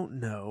 I don't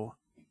know.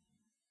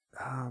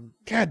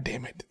 God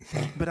damn it.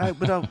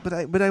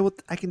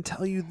 I can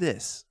tell you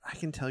this.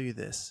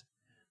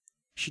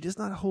 She does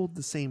not hold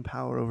the same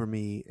power over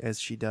me as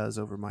she does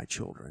over my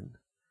children.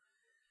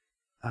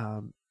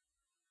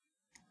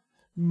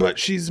 But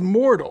she's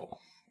mortal.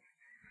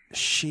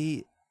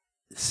 She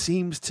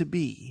seems to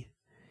be.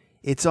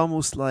 It's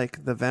almost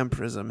like the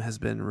vampirism has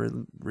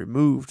been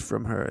removed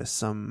from her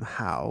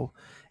somehow.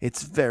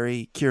 It's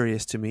very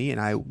curious to me,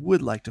 and I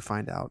would like to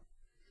find out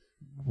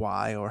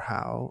why or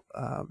how.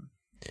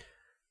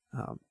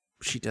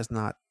 She does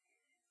not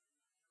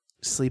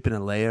sleep in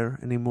a lair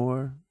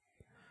anymore.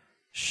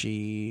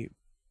 She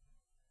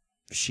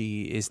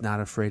is not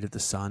afraid of the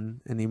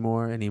sun any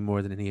more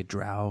than any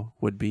drow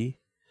would be.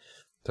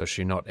 Does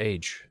she not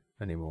age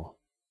anymore?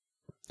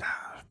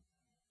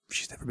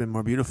 She's never been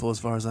more beautiful as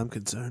far as I'm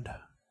concerned.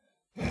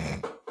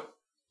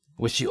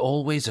 Was she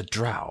always a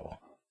drow?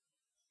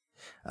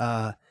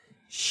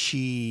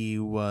 She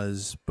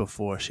was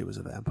before she was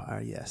a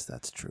vampire. Yes,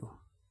 that's true.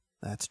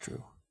 That's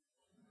true.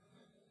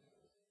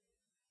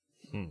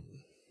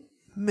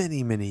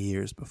 Many, many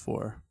years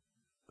before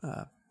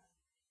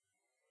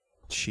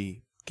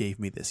she gave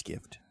me this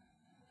gift.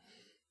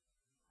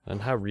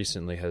 And how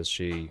recently has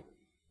she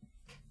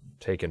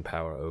taken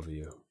power over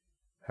you?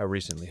 How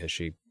recently has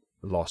she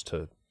lost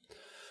her,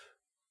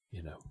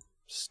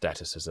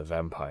 status as a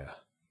vampire?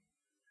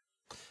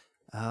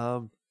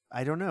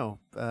 I don't know.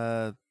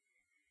 I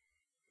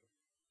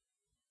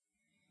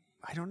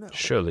don't know.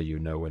 Surely you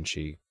know when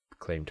she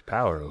claimed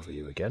power over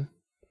you again.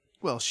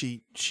 Well,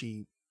 she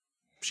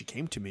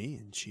came to me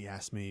and she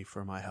asked me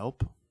for my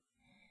help.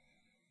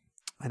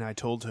 And I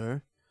told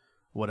her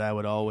what I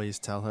would always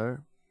tell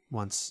her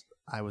once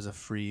I was a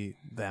free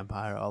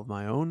vampire of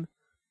my own.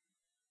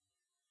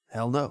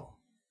 Hell no.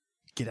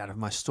 Get out of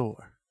my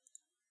store.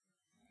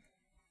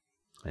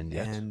 And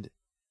yet?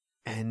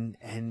 And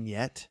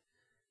yet,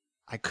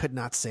 I could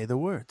not say the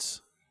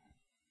words.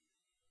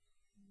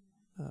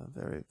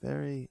 Very,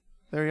 very,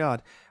 very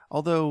odd.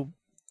 Although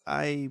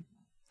I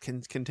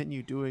can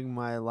continue doing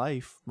my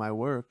life, my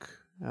work,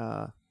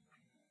 I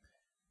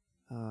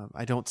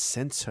don't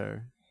sense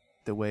her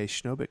the way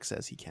Schnobik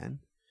says he can.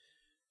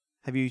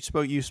 Have you've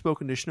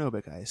spoken to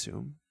Schnobik, I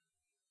assume?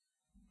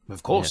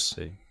 Of course.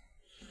 Yes,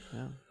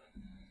 Yeah.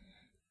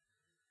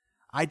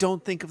 I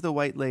don't think of the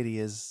White Lady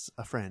as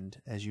a friend,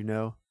 as you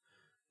know.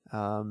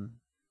 But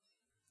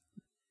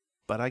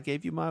I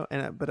gave you my,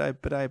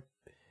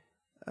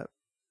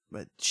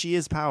 but she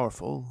is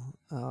powerful,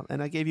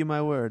 and I gave you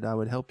my word I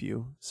would help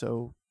you.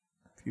 So,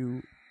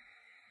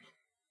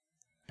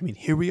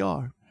 here we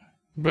are.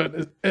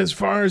 But as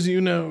far as you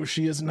know,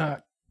 she is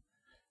not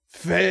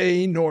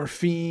fey, nor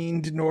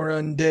fiend, nor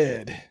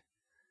undead.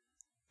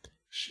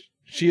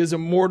 She is a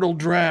mortal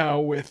drow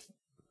with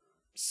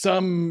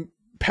some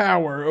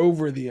power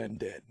over the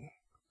undead.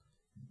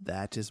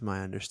 That is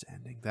my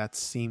understanding. That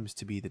seems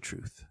to be the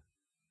truth.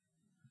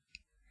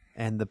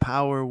 And the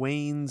power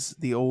wanes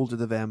the older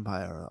the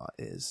vampire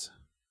is.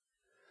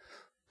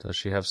 Does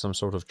she have some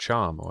sort of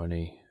charm or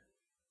any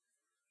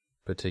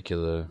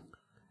particular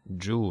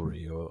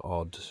jewelry or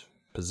odd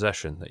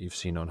possession that you've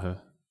seen on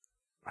her?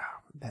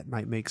 That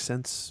might make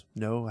sense.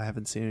 No, I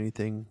haven't seen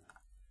anything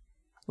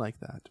like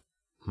that.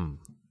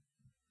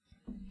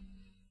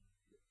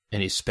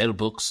 Any spell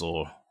books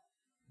or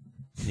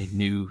any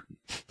new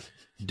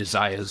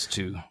desires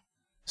to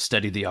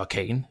study the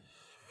arcane?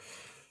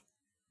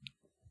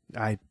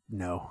 I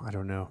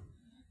don't know.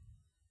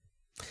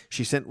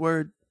 She sent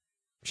word.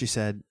 She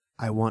said,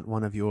 I want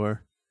one of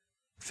your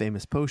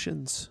famous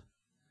potions.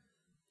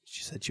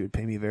 She said she would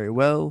pay me very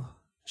well.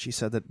 She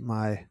said that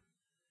my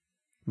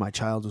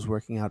child was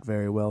working out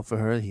very well for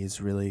her.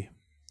 He's really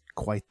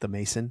quite the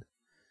mason.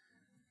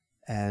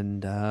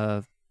 And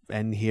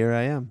here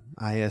I am.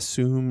 I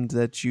assumed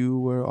that you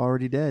were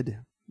already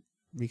dead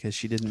because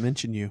she didn't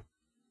mention you.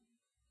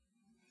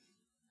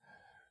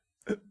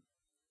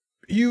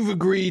 You've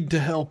agreed to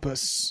help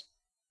us,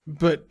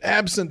 but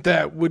absent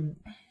that, would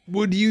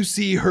you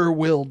see her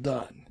will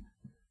done?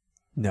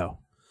 No.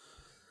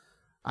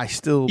 I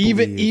still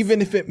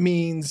even if it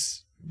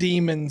means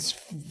demons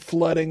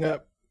flooding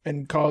up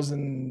and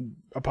causing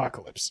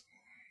apocalypse.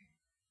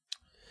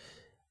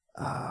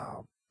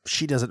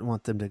 She doesn't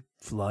want them to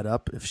flood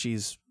up if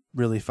she's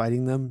really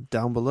fighting them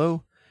down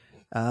below.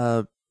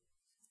 Better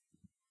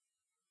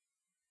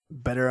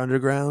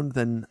underground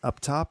than up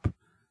top,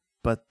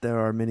 but there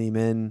are many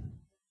men,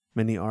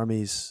 many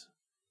armies,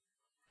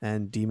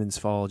 and demons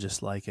fall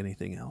just like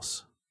anything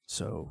else.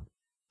 So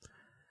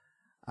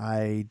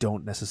I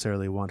don't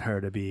necessarily want her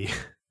to be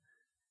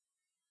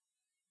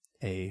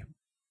a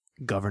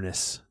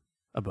governess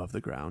above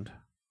the ground.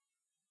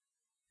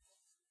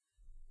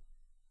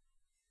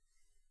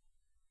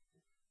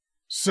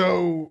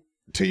 So,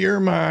 to your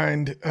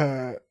mind,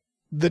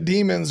 the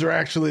demons are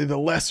actually the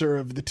lesser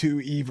of the two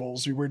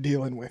evils we were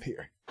dealing with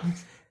here.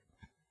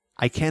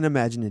 I can't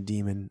imagine a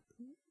demon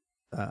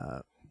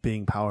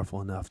being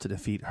powerful enough to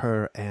defeat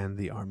her and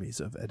the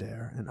armies of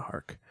Adair and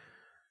Hark.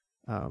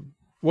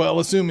 Well,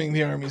 assuming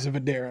the armies of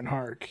Adair and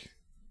Hark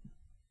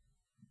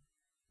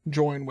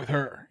join with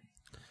her.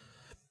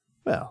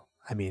 Well,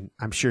 I mean,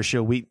 I'm sure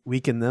she'll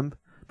weaken them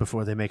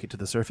before they make it to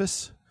the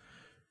surface.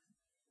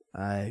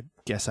 I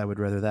guess I would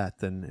rather that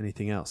than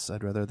anything else.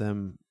 I'd rather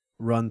them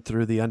run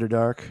through the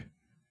Underdark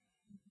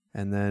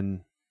and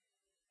then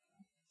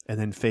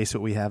face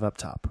what we have up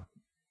top.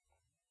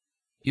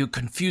 You're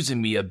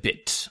confusing me a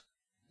bit.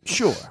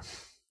 Sure.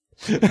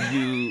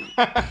 You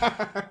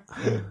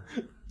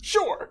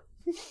Sure.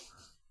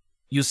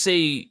 you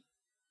say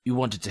you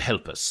wanted to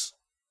help us.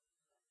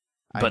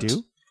 I But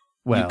do.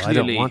 Well, I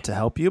don't want to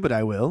help you, but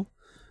I will.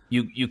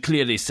 You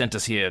clearly sent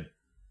us here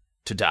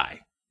to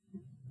die.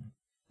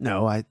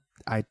 No,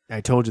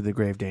 I told you the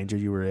grave danger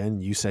you were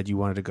in. You said you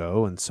wanted to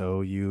go, and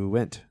so you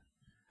went.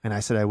 And I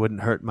said I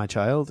wouldn't hurt my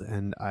child,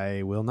 and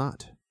I will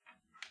not.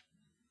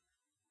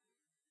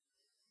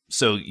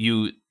 So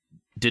you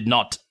did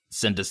not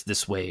send us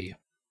this way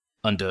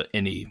under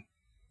any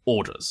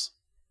orders.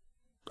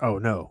 Oh,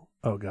 no.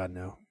 Oh, God,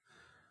 no.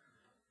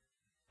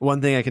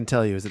 One thing I can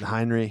tell you is that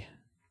Heinrich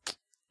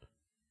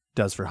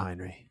does for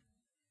Heinrich.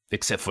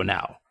 Except for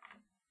now.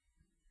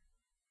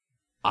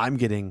 I'm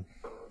getting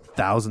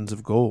thousands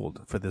of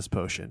gold for this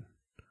potion.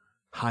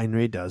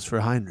 Heinrich does for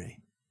Heinrich.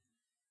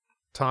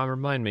 Tom,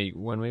 remind me,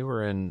 when we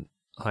were in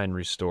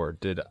Heinrich's store,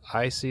 did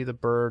I see the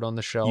bird on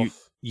the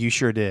shelf? You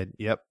sure did.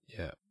 Yep.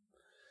 Yeah.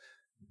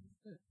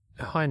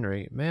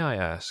 Heinrich, may I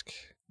ask,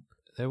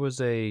 there was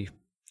an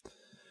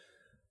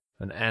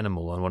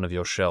animal on one of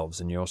your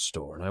shelves in your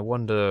store, and I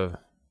wonder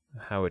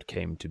how it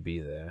came to be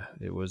there.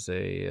 It was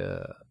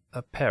a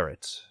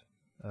parrot,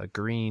 a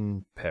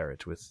green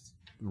parrot with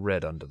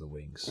red under the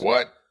wings.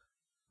 What?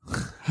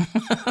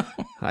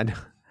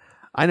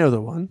 I know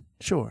the one.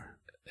 Sure.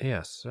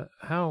 Yes.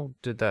 How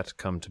did that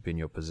come to be in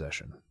your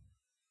possession?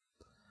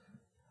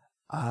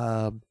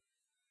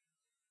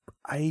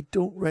 I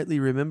don't rightly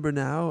remember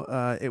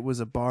now. It was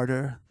a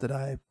barter that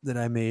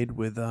I made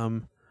with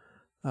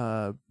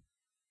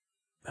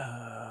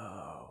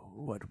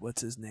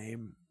what's his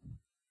name?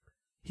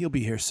 He'll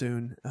be here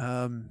soon.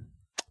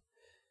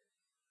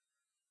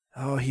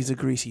 He's a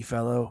greasy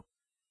fellow.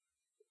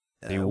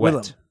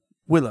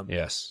 Willem.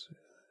 Yes.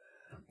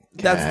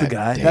 That's the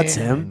guy. God That's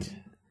damn him. it.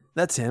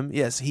 That's him.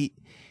 Yes, he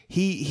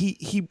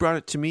brought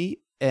it to me,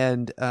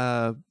 and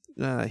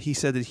he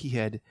said that he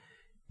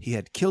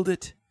had killed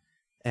it,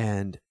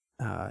 and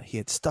he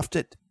had stuffed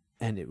it,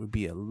 and it would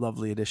be a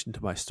lovely addition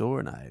to my store,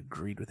 and I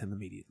agreed with him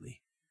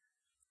immediately.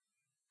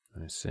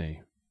 I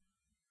see.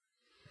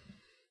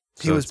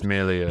 He So was- it's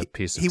merely a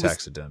piece of he was-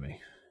 taxidermy.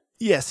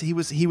 Yes, he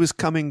was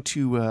coming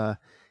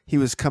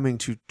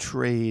to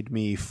trade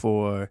me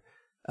for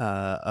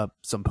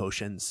some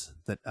potions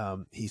that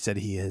he said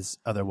he has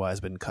otherwise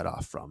been cut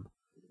off from,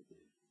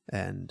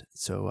 and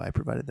so I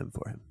provided them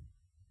for him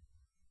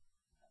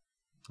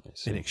I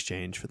see. in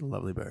exchange for the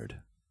lovely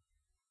bird.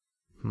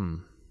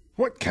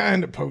 What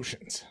kind of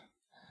potions?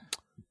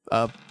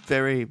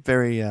 Very,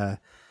 very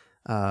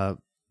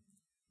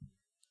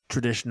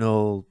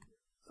traditional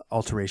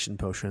alteration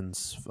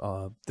potions.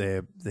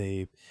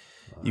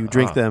 You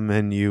drink them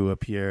and you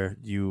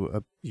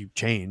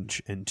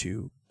change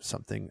into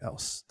something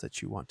else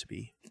that you want to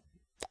be.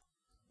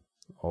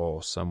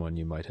 Or someone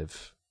you might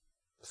have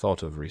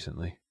thought of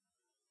recently.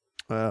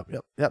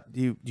 Yep.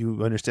 You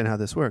understand how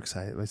this works,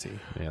 I see.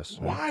 Yes.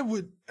 Why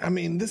would,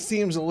 this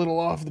seems a little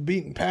off the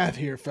beaten path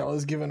here,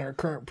 fellas, given our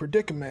current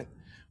predicament.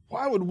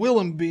 Why would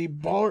Willem be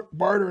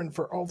bartering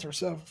for alter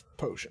self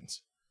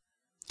potions?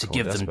 To Call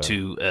give them Despo.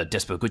 to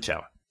Despo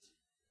Goodshower.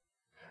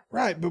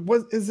 Right, but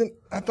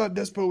I thought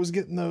Despo was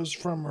getting those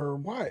from her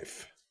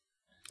wife.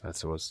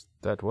 That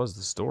was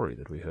the story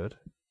that we heard.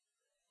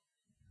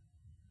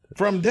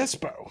 From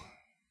Despo.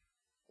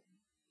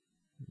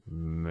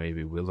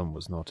 Maybe Willem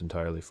was not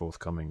entirely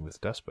forthcoming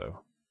with Despo.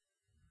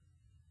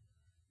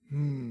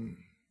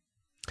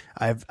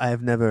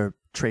 I've never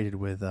traded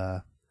with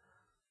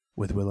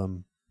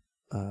Willem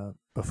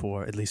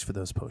before, at least for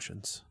those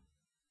potions.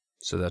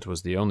 So that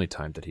was the only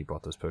time that he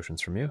bought those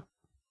potions from you?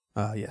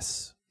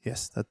 Yes,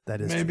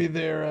 that is Maybe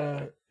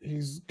true.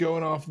 he's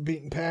going off the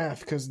beaten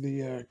path because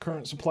the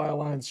current supply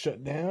line's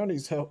shut down.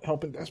 He's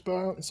helping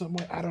Despo out in some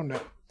way. I don't know.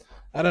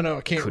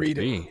 I can't read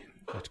it.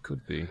 It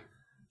could be.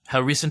 How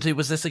recently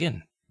was this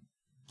again?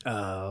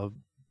 2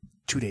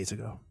 days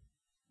ago.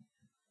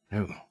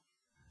 Oh.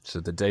 So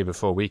the day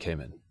before we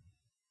came in.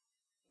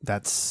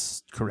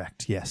 That's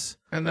correct. Yes.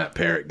 And that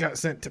parrot got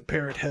sent to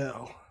parrot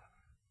hell.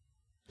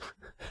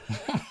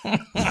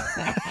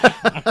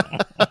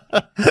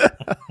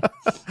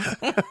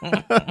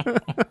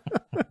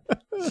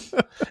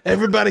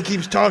 Everybody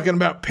keeps talking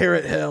about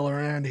parrot hell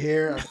around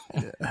here.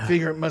 I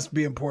figure it must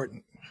be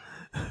important.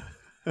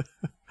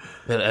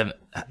 But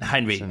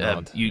Heinrich, It's an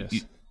odd,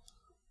 yes.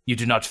 you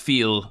do not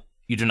feel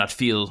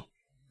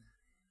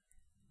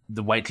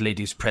the white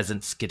lady's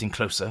presence getting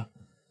closer.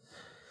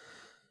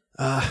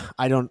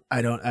 I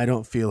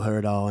don't feel her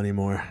at all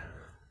anymore.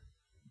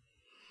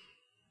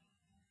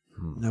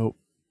 Nope.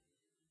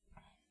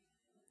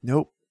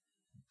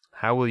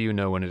 How will you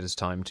know when it is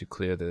time to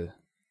clear the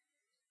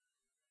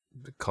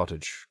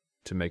cottage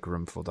to make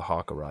room for the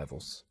Hawk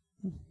arrivals?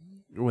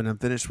 When I'm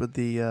finished with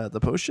the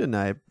potion,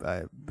 I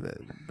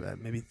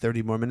maybe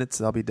 30 more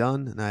minutes, I'll be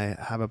done, and I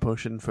have a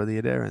potion for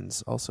the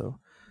Adarans also.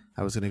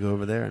 I was going to go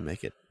over there and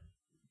make it.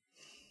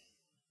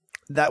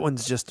 That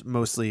one's just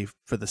mostly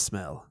for the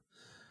smell.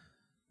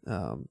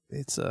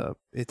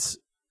 It's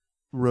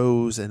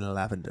rose and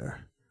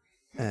lavender,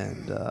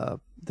 and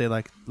they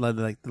like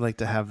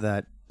to have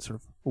that sort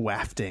of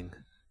wafting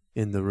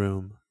in the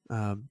room.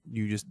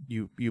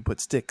 You put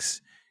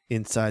sticks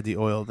inside the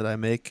oil that I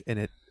make, and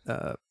it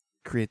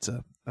creates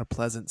a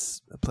pleasant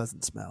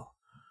smell.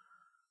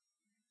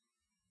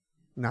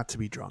 Not to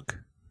be drunk.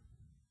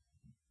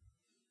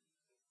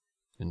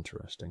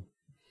 Interesting.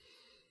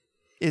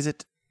 Is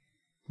it?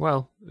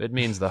 Well, it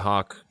means the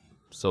Hawk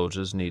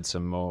soldiers need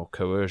some more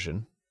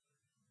coercion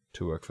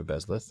to work for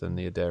Bezleth, and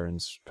the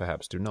Adarans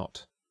perhaps do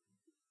not.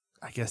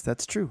 I guess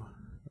that's true.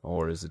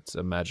 Or is it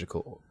a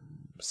magical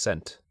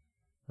scent?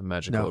 A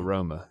magical No.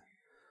 aroma?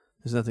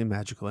 There's nothing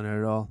magical in it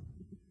at all.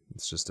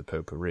 It's just a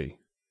potpourri.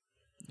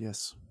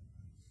 Yes.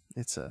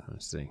 It's I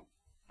see.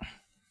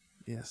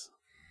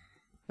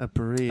 a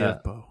parade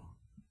of bow.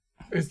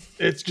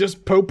 It's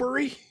just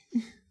potpourri?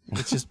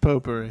 It's just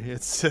potpourri.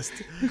 It's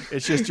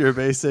just your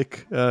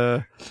basic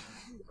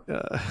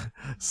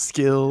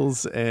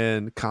skills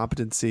and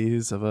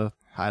competencies of a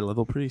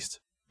high-level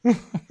priest.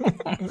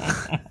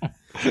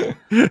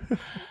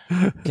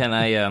 Can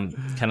I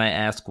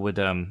ask, would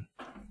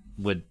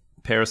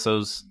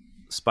Paraso's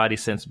spotty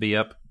sense be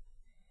up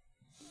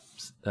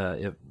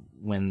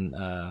when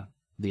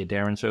the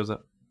Adaran shows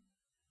up?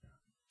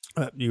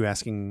 You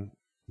asking?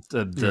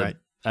 Right.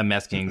 I'm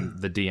asking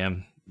the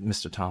DM,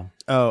 Mr. Tom.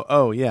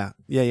 Oh yeah.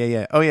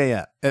 Oh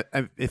yeah.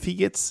 If he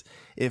gets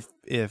if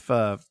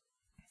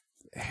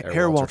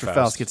Herr Walter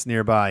Faust gets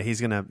nearby,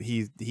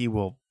 he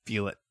will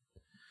feel it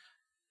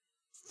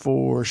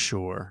for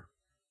sure.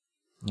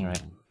 All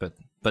right,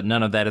 but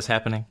none of that is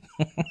happening.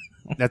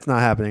 That's not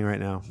happening right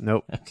now.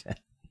 Nope. Okay,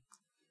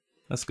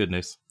 that's good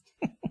news.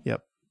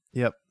 Yep.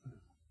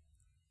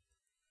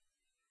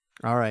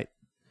 All right.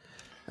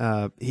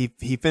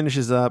 He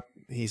finishes up.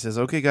 He says,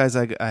 "Okay, guys,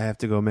 I have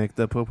to go make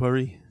the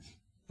potpourri."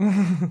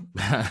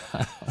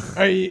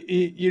 Are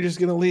you just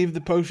gonna leave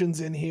the potions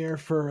in here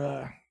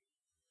for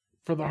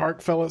the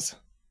Hark fellas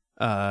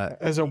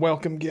as a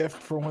welcome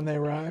gift for when they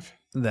arrive?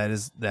 That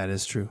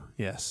is true.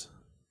 Yes.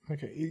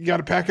 Okay, you got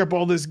to pack up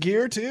all this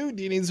gear too.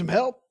 Do you need some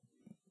help?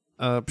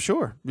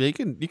 Sure. Yeah,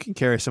 you can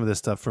carry some of this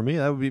stuff for me.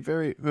 That would be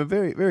very,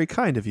 very, very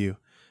kind of you,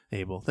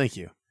 Abel. Thank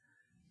you.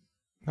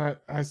 I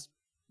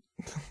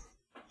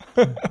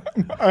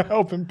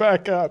help him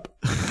pack up.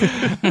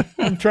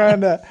 I'm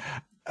trying to.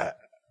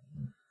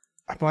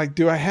 I'm like,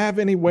 do I have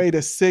any way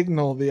to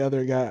signal the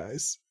other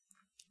guys?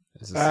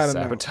 Is this I a don't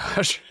know.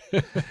 sabotage?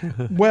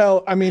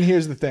 Well,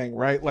 here's the thing,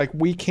 right? Like,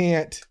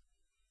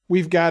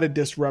 we've got to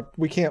disrupt.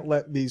 We can't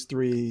let these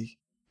three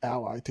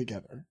ally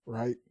together,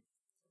 right?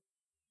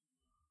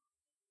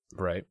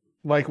 Right.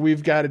 Like,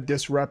 we've got to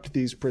disrupt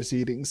these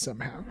proceedings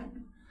somehow.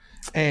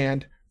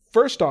 And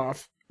first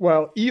off,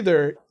 well,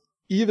 either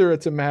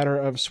it's a matter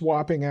of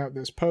swapping out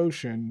this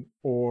potion,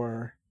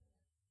 or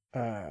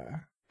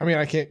I mean,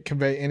 I can't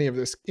convey any of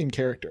this in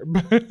character,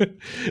 but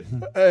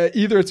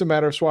either it's a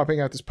matter of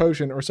swapping out this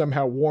potion or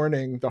somehow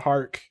warning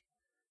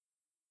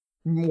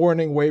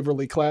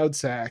Waverly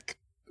Cloudsack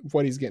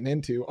what he's getting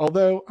into.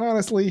 Although,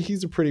 honestly,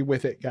 he's a pretty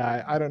with it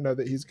guy. I don't know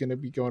that he's going to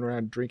be going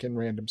around drinking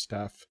random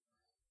stuff.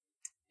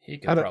 He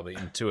could probably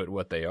intuit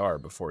what they are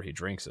before he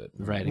drinks it.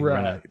 Right.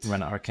 Right.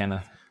 Run an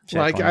Arcana check.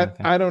 Like, on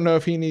anything. I don't know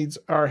if he needs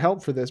our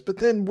help for this, but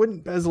then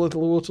wouldn't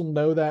Bezalith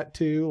know that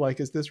too? Like,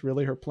 is this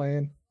really her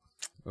plan?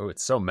 Oh,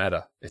 it's so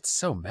meta. It's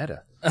so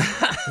meta.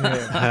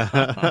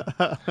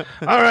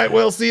 All right,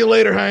 well, see you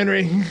later,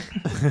 Heinrich.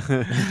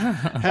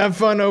 Have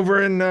fun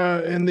over in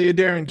the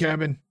Adaran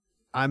cabin.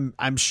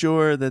 I'm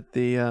sure that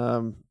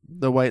the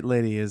White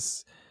Lady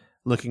is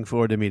looking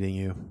forward to meeting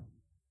you.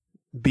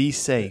 Be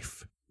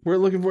safe. We're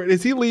looking for it.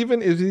 Is he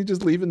leaving? Is he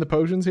just leaving the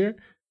potions here?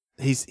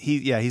 He's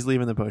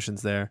leaving the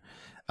potions there.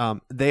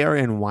 They are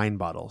in wine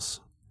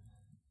bottles.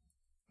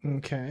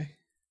 Okay.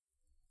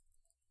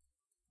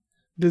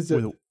 Does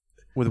it?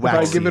 With If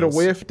wax I give it a seals.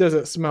 whiff, does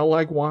it smell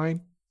like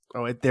wine?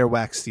 Oh, they're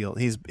wax sealed.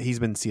 He's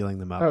been sealing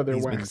them up. Oh, they're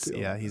He's wax been,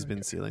 sealed. Yeah, he's been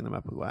Okay. sealing them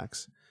up with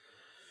wax.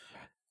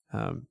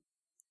 All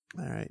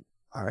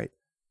right.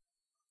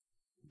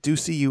 Do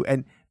see you,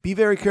 and be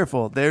very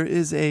careful. There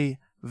is a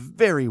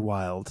very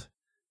wild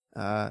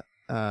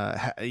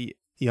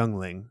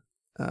youngling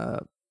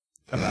about.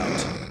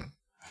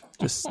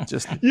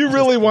 Just You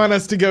really want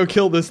us to go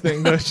kill this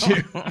thing, don't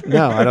you?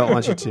 no. I don't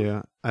want you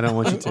to. I don't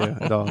want you to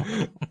at all.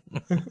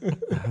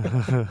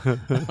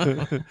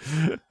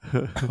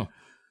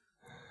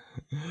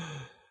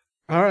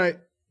 All right.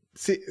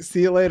 See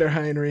you later,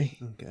 Heinrich.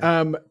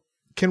 Okay.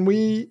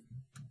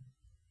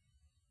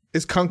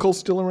 Is Kunkel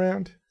still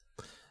around?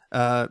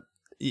 I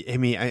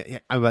mean,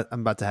 I'm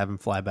about to have him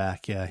fly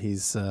back. Yeah,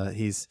 he's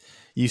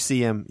you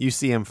see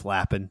him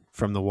flapping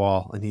from the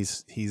wall, and he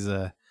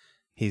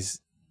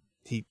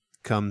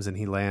comes and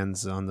he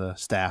lands on the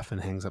staff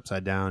and hangs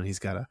upside down. He's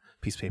got a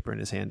piece of paper in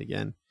his hand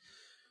again.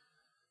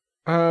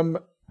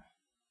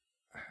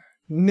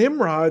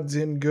 Nimrod's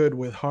in good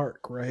with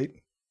Hark, right?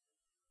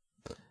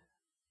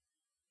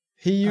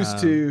 He used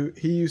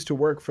to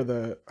work for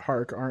the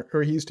Hark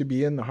or he used to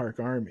be in the Hark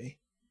army.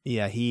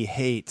 Yeah, he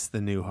hates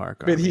the new Hark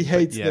But army, he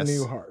hates yes, the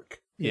new Hark.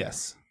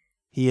 Yes,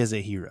 he is a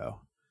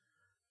hero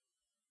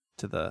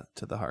to the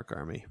Hark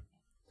army.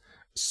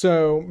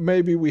 So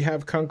maybe we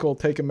have Kunkel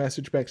take a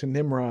message back to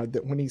Nimrod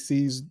that when he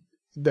sees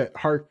that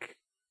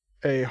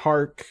a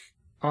Hark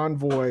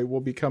envoy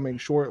will be coming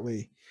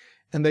shortly,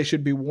 and they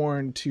should be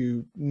warned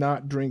to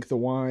not drink the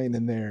wine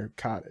in their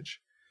cottage.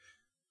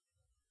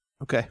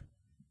 Okay.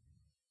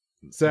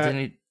 Is that,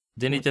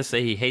 Didn't he just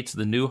say he hates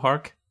the new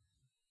Hark?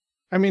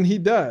 I mean, he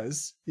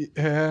does.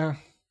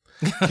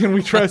 Can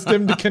we trust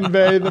him to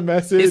convey the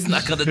message? He's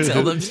not going to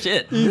tell them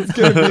shit. He's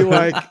going to be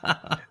like,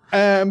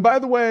 and by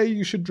the way,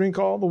 you should drink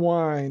all the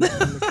wine in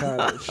the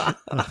cottage.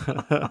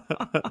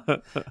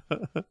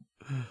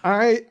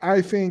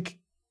 I think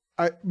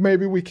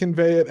maybe we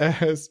convey it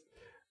as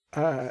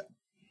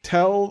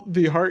tell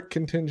the Heart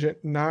contingent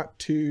not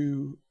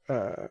to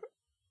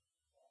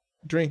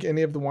drink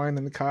any of the wine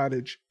in the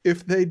cottage.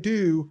 If they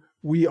do,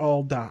 we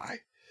all die.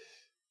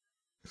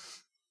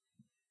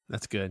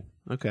 That's good.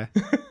 Okay.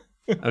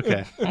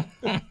 Okay.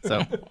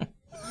 So,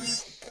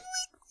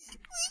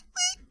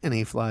 and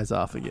he flies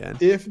off again.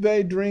 If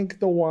they drink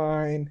the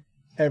wine,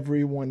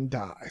 everyone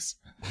dies.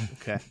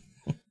 Okay.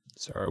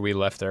 So are we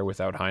left there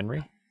without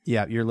Heinrich?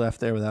 Yeah, you're left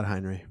there without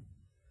Heinrich.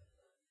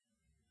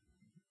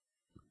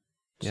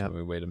 So Yep.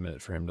 we wait a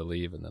minute for him to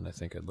leave, and then I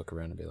think I'd look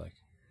around and be like,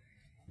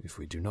 if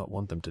we do not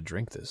want them to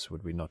drink this,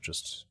 would we not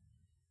just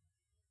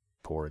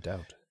pour it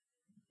out?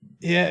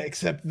 Yeah,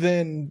 except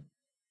then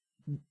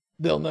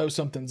they'll know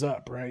something's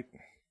up, right?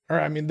 Or,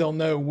 I mean, they'll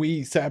know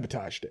we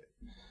sabotaged it.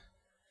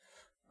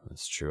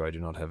 That's true. I do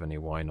not have any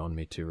wine on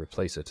me to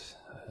replace it.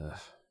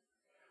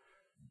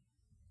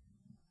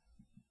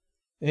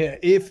 Yeah,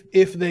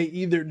 if they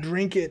either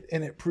drink it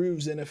and it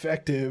proves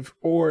ineffective,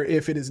 or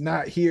if it is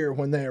not here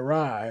when they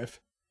arrive,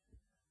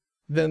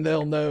 then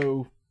they'll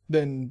know,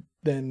 then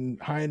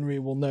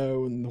Heinrich will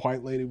know and the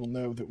White Lady will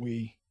know that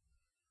we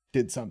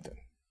did something.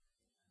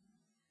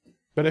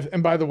 But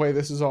and by the way,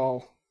 this is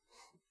all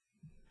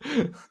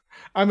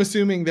I'm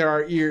assuming there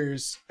are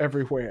ears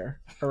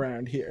everywhere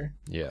around here.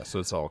 Yeah, so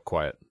it's all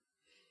quiet.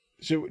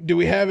 Do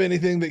we have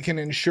anything that can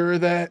ensure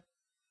that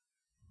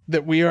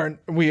we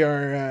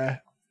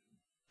are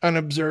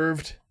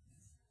unobserved?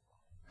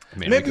 I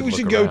mean, Maybe we could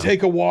should look go around.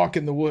 take a walk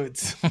in the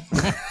woods.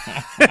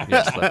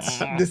 Yes, let's.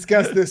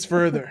 Discuss this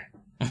further.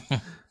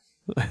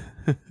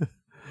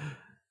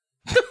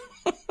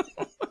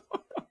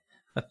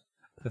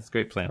 That's a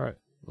great plan. All right,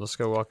 let's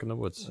go walk in the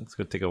woods. Let's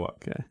go take a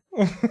walk. Okay.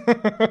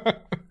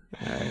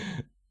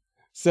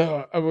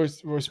 So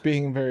we're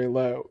speaking very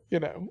low, you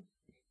know.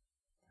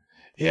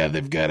 Yeah,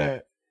 they've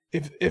got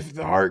if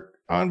the Hark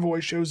envoy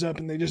shows up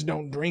and they just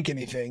don't drink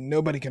anything,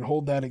 nobody can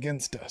hold that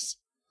against us.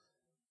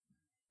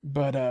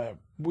 But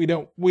we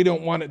don't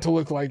want it to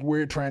look like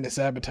we're trying to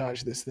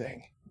sabotage this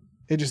thing.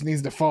 It just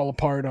needs to fall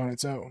apart on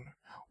its own,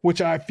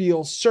 which I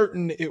feel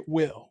certain it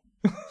will.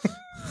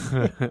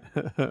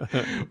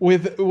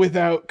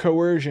 Without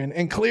coercion.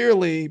 And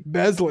clearly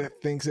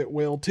Bezleth thinks it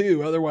will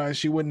too, otherwise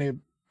she wouldn't have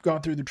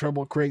gone through the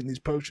trouble of creating these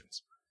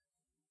potions.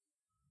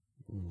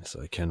 Yes,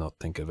 I cannot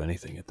think of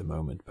anything at the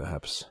moment,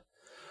 perhaps.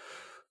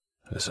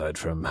 Aside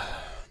from,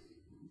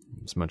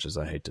 as much as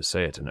I hate to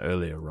say it, an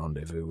earlier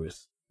rendezvous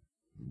with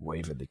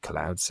Waverly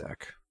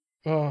Cloudsack.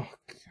 Oh,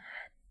 God.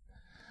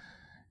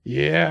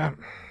 Yeah.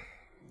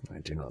 I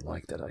do not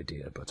like that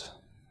idea, but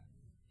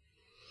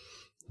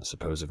I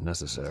suppose if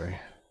necessary.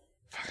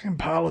 Fucking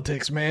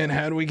politics, man.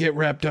 How do we get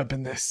wrapped up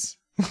in this?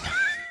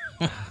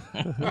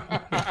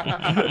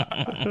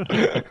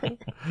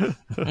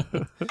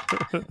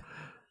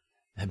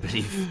 I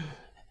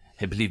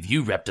believe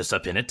you wrapped us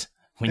up in it.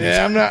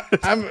 Yeah,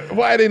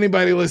 why'd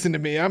anybody listen to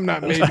me? I'm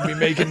not made to be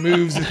making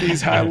moves at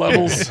these high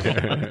levels.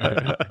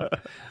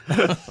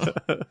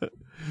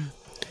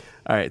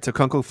 All right, so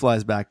Kunkel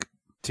flies back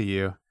to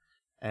you,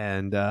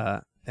 and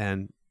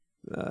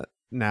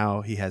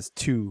now he has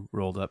 2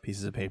 rolled up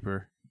pieces of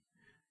paper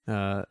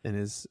in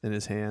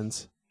his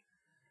hands.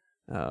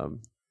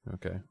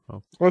 Okay,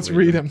 well, Let's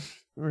read them.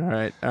 All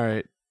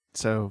right.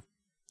 So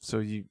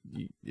you're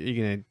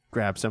gonna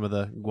grab some of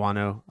the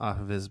guano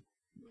off his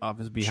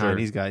behind. Sure.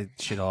 He's got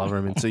shit all over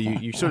him, and so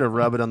you sort of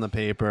rub it on the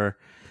paper,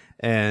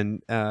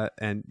 and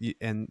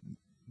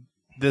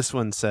this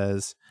one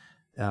says,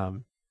 a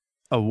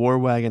war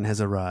wagon has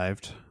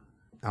arrived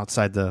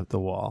outside the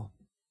wall,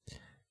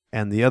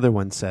 and the other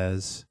one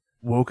says,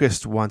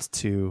 Wokest wants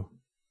to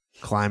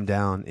climb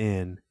down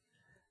in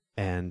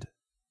and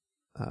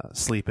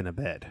sleep in a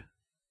bed.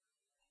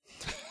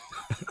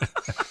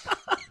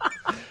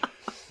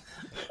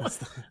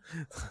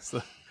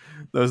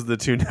 Those are the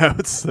 2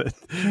 notes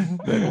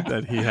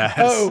that he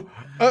has.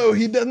 Oh,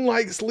 he doesn't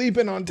like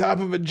sleeping on top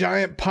of a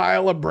giant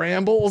pile of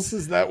brambles.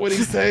 Is that what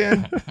he's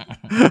saying?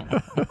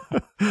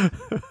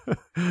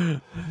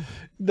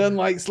 Doesn't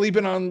like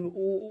sleeping on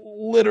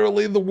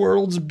literally the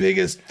world's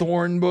biggest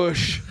thorn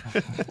bush.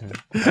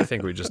 I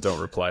think we just don't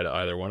reply to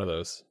either one of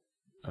those,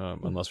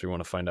 unless we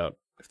want to find out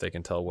if they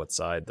can tell what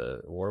side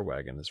the war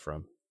wagon is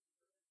from.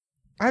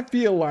 I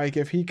feel like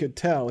if he could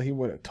tell, he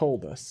would have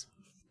told us.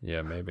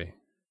 Yeah, maybe.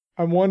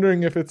 I'm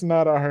wondering if it's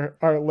not our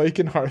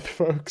Lakenhearth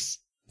folks.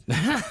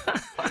 That'd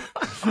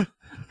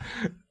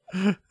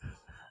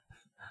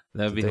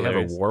be Did they have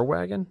hilarious. a war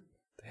wagon?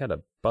 They had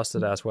a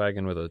busted ass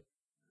wagon with a.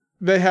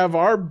 They have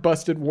our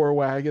busted war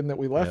wagon that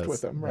we left Yes,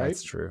 with them, right?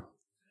 That's true.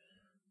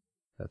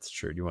 That's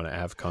true. Do you want to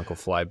have Kunkel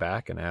fly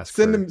back and ask?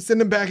 Send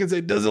him back and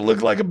say, "Does it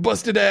look like a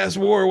busted ass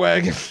war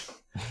wagon?"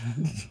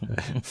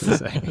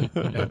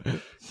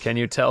 Can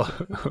you tell?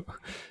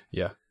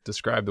 Yeah,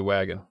 describe the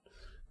wagon,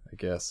 I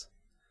guess.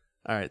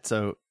 All right,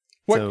 so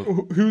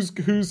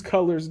Whose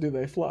colors do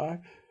they fly?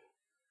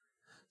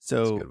 That's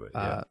a good way,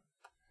 yeah.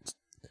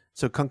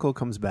 So Kunkel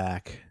comes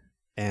back,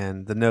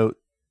 and the note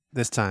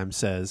this time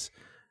says,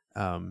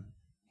 a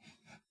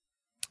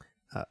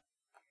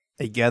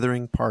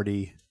gathering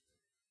party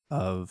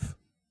of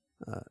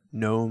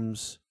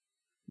gnomes,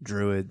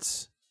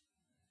 druids,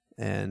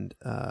 and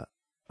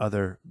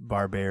other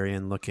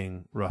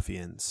barbarian-looking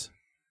ruffians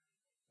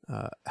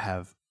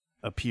have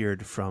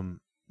appeared from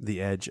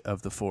the edge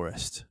of the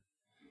forest.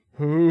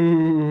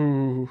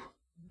 Ooh.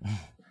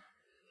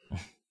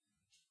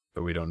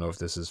 But we don't know if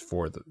this is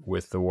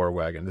with the war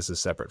wagon. This is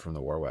separate from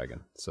the war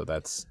wagon, so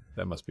that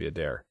must be a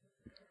dare.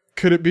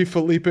 Could it be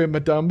Felipe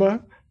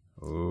Madumba?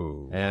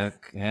 Ooh. Yeah.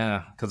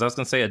 Because I was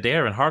gonna say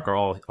Adair and Hark are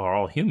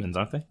all humans,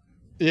 aren't they?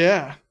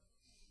 Yeah.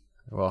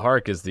 Well,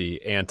 Hark is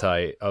the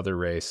anti-other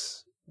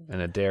race,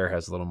 and Adair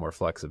has a little more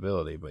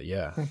flexibility. But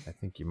yeah, I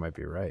think you might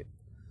be right.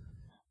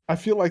 I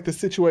feel like the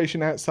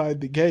situation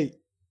outside the gate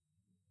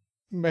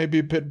may be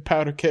a bit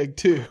powder keg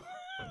too.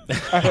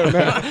 I don't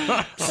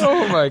know.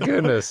 Oh my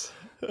goodness.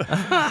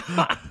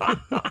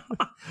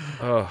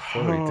 Oh,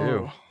 what do we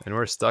do? And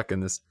we're stuck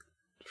in this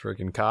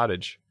freaking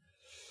cottage.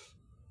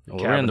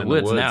 Well, we're in the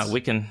woods now.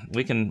 We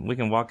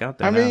can walk out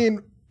there. I now.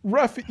 mean,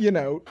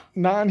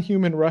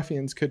 non-human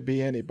ruffians could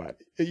be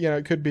anybody.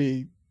 It could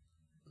be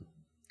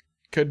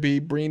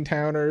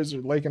Breentowners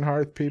or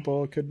Lakenhearth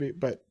people. It could be,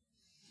 but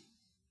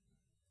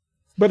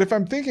if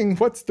I'm thinking,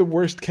 what's the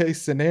worst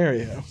case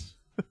scenario?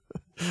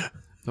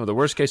 No, the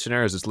worst case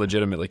scenario is it's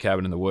legitimately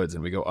cabin in the woods,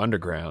 and we go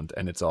underground,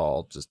 and it's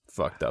all just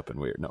fucked up and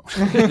weird. No.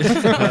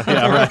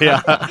 Yeah, right.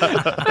 Yeah.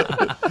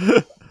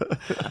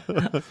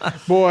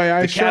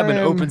 Boy, The cabin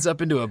opens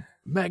up into a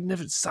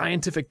magnificent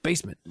scientific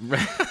basement.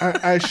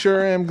 I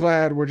sure am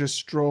glad we're just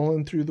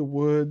strolling through the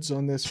woods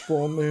on this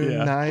full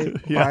moon night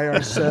by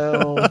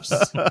ourselves,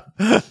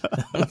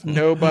 with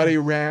nobody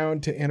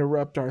around to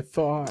interrupt our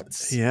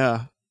thoughts.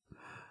 Yeah.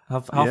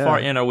 How far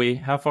in are we?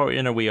 How far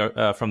in are we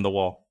from the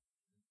wall?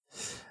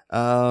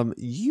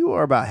 You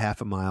are about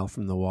half a mile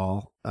from the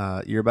wall.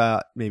 You're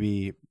about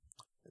maybe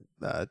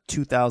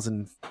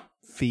 2,000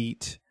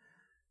 feet,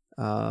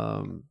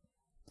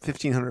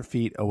 1,500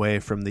 feet away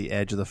from the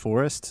edge of the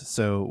forest.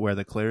 So where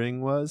the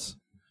clearing was.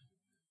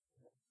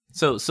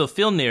 So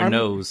Filnir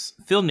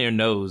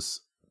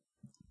knows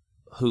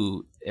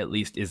who at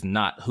least is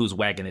not, whose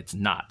wagon it's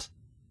not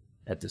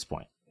at this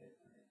point.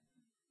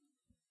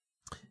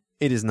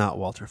 It is not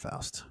Walter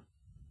Faust.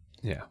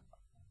 Yeah.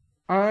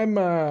 I'm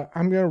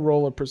gonna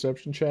roll a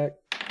perception check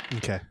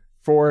Okay.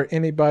 for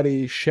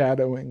anybody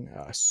shadowing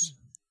us.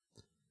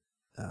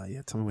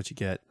 Yeah. Tell me what you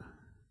get.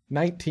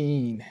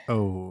 19.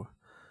 Oh.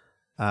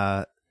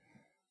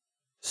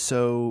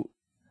 So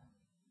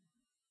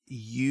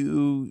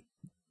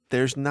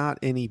there's not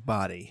any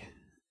body.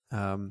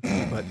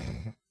 But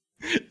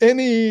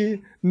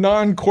Any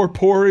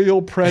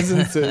non-corporeal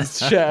presences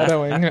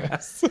shadowing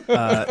us.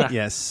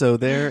 yes, so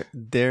there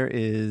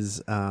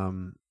is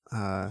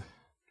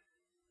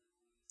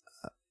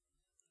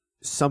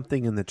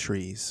something in the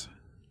trees.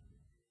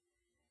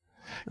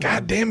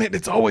 God damn it,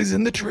 it's always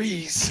in the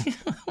trees.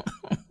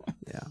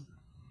 Yeah.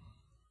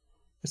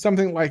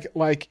 Something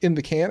like in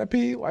the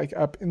canopy, like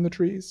up in the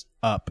trees.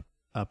 Up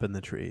in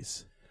the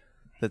trees.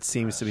 That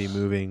seems to be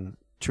moving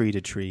tree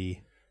to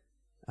tree,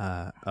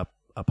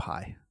 up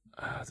high.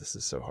 This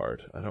is so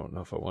hard. I don't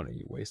know if I want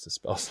to waste a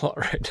spell slot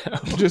right now.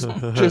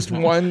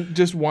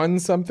 Just one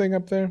something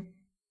up there.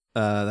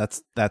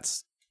 That's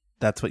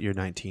what your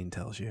 19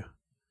 tells you.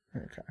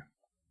 Okay.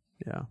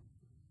 Yeah.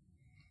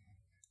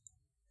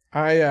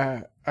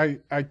 I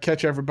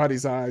catch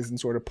everybody's eyes and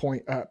sort of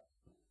point up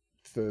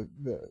the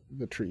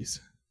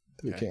trees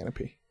to the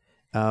canopy.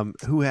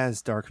 Who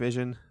has dark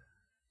vision?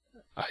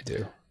 I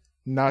do.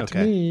 Not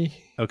Okay. me.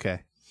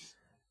 Okay.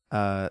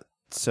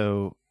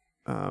 So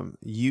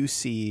you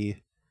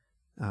see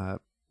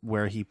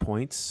where he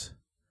points.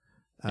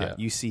 Yeah.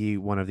 You see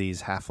one of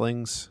these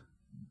halflings.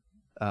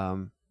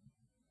 But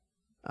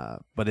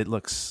it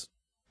looks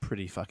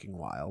pretty fucking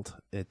wild.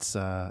 It's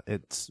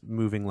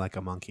moving like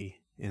a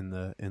monkey in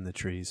the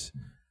trees.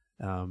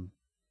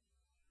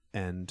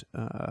 And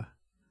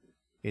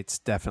it's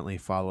definitely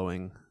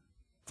following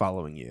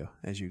you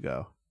as you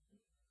go.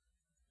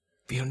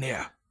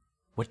 Filnir,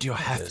 what do your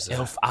There's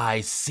half-elf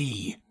eyes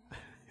see?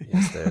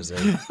 Yes, there's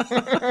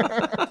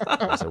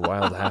a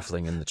wild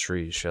halfling in the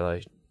tree. Shall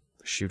I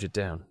shoot it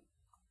down?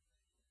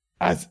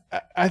 I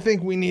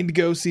think we need to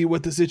go see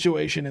what the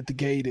situation at the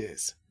gate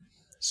is.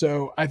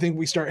 So I think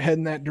we start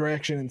heading that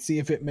direction and see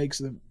if it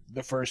makes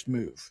the first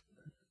move.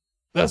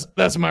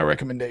 That's my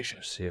recommendation.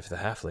 See if the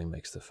halfling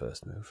makes the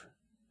first move.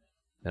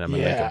 And I'm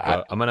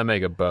gonna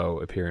make a bow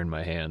appear in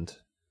my hand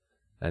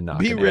and knock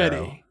Be an ready.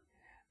 arrow.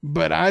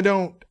 But I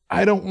don't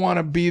want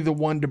to be the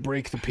one to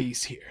break the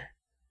peace here.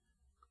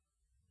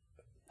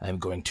 I'm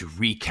going to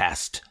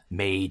recast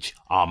mage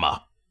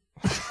armor.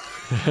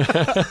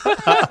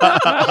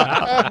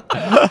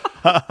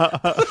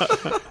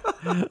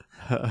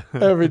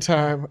 Every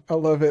time. I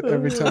love it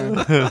every time.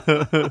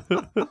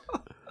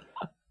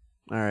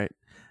 All right.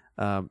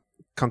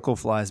 Kunkel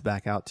flies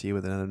back out to you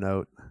with another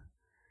note,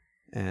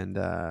 and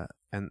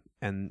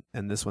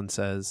this one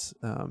says,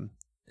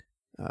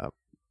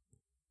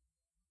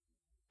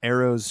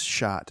 arrows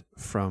shot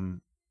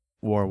from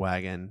war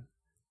wagon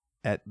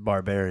at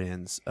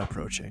barbarians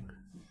approaching.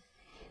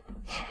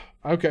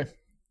 Okay.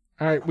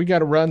 All right, we got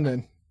to run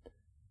then.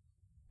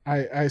 I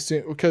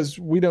assume, because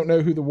we don't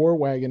know who the war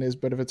wagon is,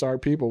 but if it's our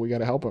people, we got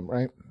to help them,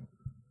 right?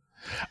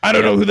 I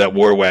don't know who that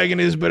war wagon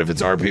is, but if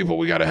it's our people,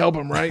 we got to help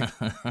them, right?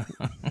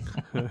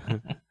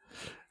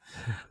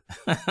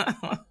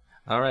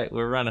 All right,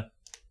 we're running.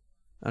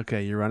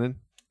 Okay, you're running?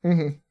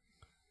 Mm-hmm.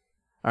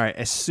 All right,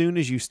 as soon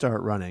as you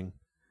start running,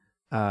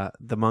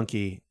 the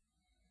monkey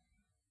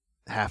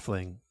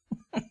halfling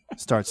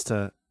starts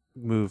to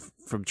move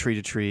from tree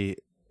to tree.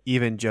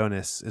 Even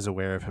Jonas is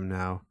aware of him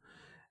now,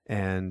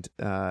 and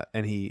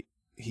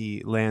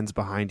he lands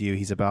behind you.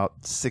 He's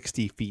about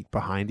 60 feet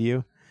behind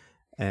you,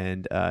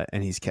 and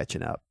he's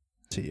catching up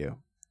to you.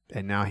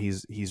 And now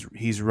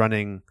he's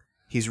running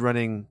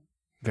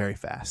very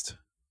fast,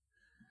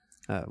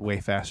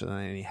 way faster than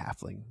any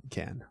halfling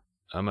can.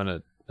 I'm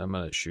gonna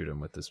shoot him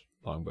with this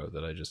longbow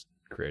that I just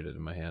created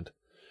in my hand.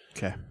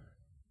 Okay.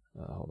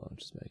 Hold on,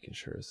 just making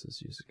sure this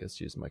is gets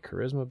to use my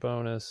charisma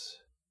bonus,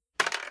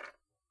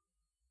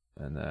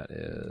 and that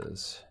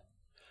is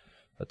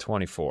a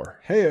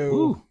 24. Hey-o.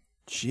 Ooh,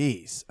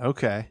 jeez.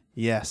 Okay.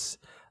 Yes,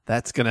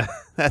 that's gonna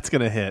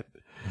hit.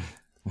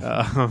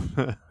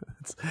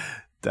 It's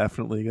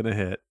definitely gonna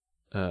hit.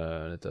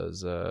 And it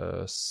does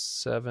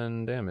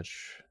 7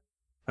 damage.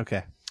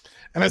 Okay.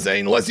 And I say,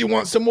 unless you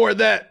want some more of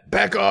that,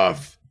 back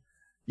off,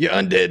 you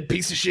undead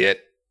piece of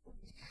shit.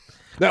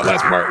 That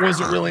last part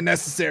wasn't really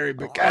necessary,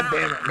 but god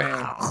damn it,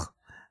 man.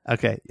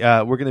 Okay.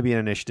 We're gonna be in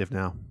initiative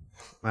now.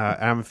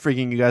 I'm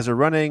freaking you guys are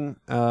running,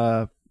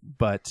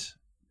 but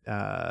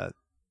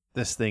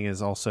this thing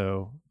is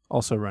also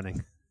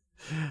running,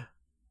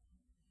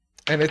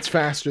 And it's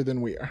faster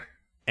than we are.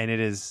 and it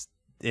is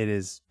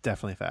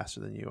definitely faster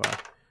than you are.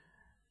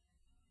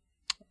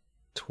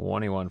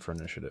 21 for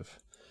initiative.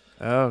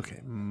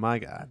 Okay, my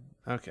God.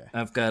 Okay.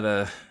 I've got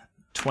a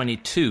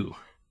 22.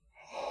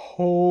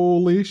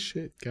 Holy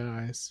shit,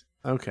 guys.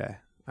 Okay.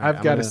 All right,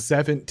 I've got a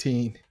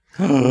 17.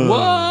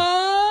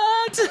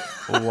 What?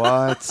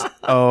 What?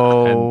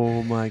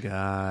 Oh my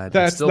god.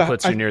 That's Still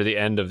puts you near the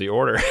end of the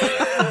order.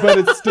 but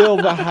it's still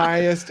the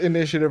highest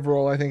initiative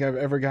roll I think I've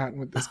ever gotten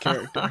with this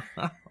character.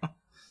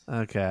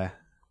 Okay.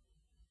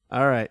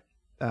 All right.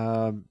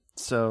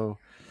 So.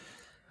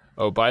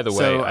 Oh, by the way,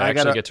 So I I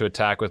actually gotta- get to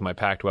attack with my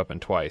packed weapon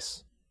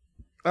twice.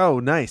 Oh,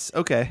 nice.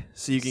 Okay.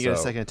 So you can get a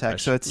second attack.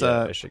 So it's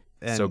I should,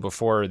 and- so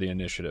before the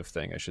initiative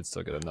thing, I should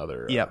still get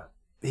another. Yep.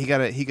 He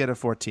got a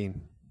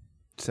 14.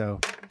 So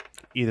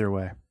either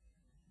way.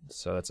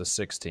 So that's a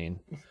 16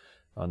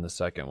 on the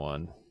second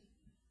one.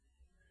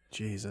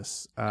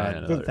 Jesus. And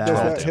another does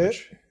 12 that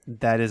damage.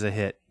 That is a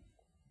hit.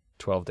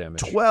 12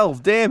 damage.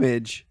 12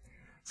 damage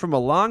from a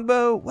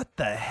longbow? What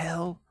the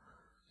hell?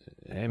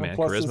 Hey man,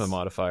 plus charisma this-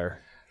 modifier.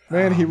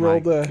 Man, he Oh my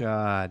rolled a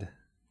God.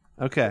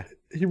 Okay.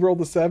 he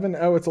rolled a 7.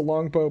 Oh, it's a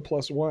longbow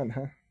 +1,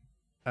 huh?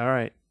 All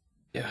right.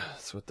 Yeah,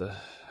 that's what the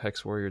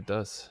Hex Warrior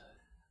does.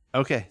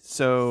 Okay.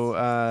 So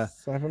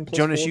 7 plus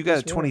Jonas, 4 you got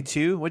a plus 1.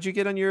 22. What'd you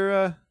get on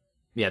your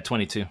Yeah,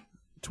 22.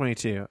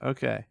 22?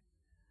 Okay.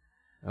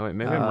 Oh wait,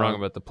 maybe I'm wrong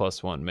about the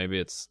 +1. Maybe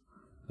it's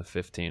the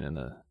 15 and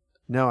the.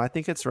 No, I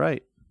think it's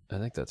right. I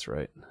think that's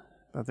right.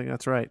 I think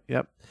that's right.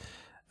 Yep.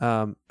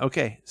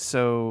 Okay.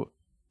 So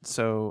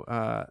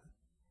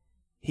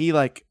he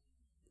like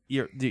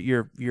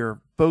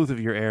your both of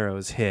your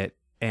arrows hit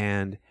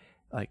and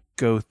like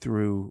go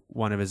through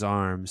one of his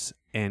arms,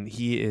 and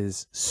he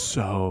is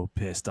so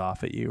pissed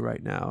off at you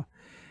right now,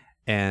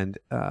 and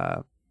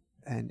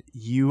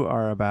you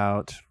are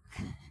about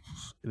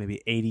maybe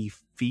 80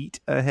 feet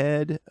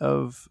ahead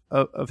of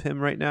him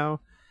right now,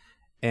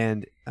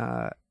 and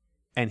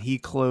he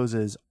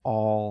closes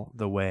all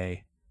the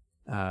way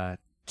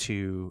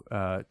to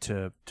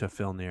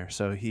Filnir.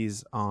 So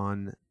he's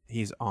on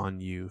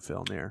you,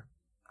 Filnir.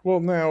 Well,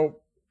 now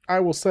I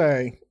will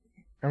say,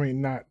 I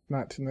mean, not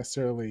to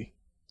necessarily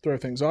throw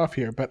things off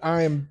here, but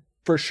I am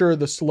for sure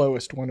the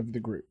slowest one of the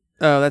group.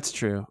 Oh, that's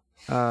true.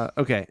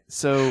 Okay,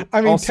 so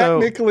I mean,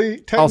 also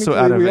technically out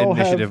of we all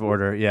initiative have,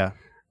 order. Yeah.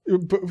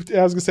 But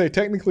I was gonna say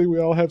technically we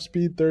all have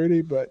speed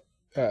 30, but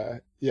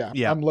yeah,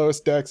 Yeah. I'm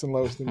lowest dex and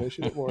lowest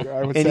initiative order.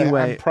 I would say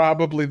Anyway. I'm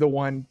probably the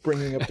one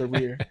bringing up the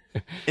rear.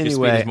 Your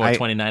Anyway, speed is more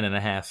 29 and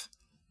a half.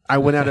 I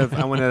went out of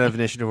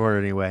initiative order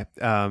anyway.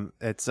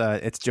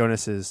 It's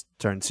Jonas's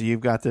turn. So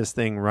you've got this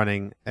thing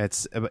running.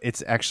 It's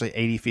actually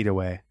 80 feet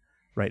away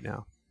right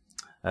now.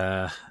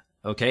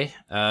 Okay.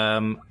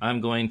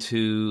 I'm going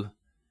to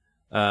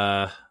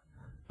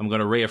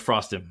Ray of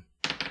Frost him.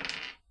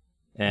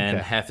 And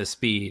Okay. half his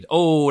speed.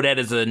 Oh, that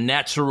is a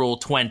natural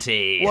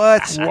 20.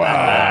 What?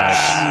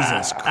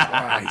 Jesus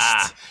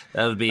Christ.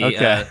 That would be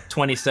Okay.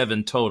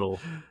 27 total.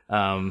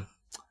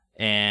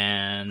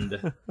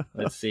 And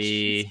let's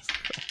see.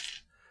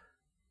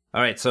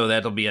 All right, so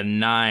that'll be a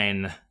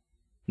 9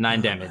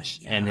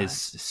 damage, and his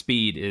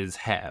speed is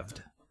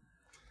halved.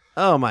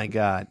 Oh my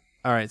God.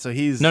 All right, so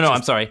he's No,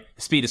 I'm sorry.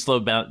 Speed is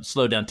slowed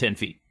down 10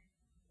 feet.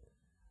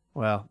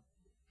 Well,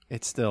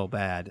 it's still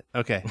bad.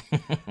 Okay.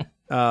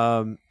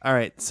 All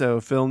right, so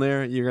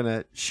Filnir, you're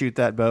gonna shoot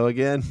that bow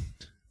again.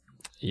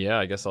 Yeah,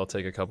 I guess I'll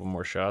take a couple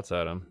more shots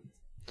at him.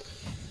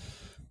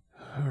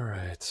 All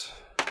right.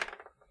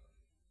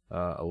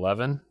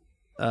 11.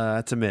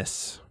 It's a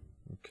miss.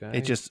 Okay.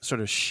 It just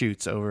sort of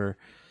shoots over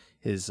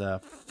his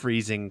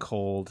freezing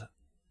cold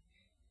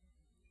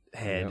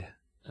head. Yep.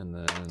 And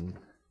then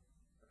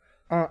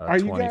Are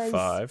you guys?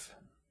 25.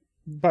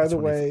 By the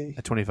way,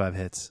 At 25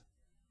 hits.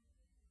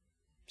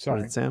 What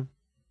sorry, did Sam?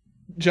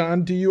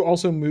 John. Do you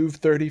also move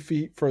 30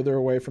 feet further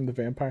away from the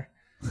vampire?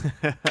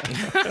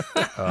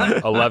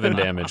 11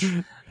 damage.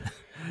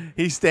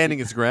 He's standing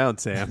his ground,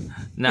 Sam.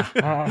 No.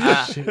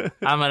 Oh shit!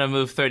 I'm going to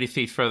move 30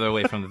 feet further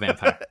away from the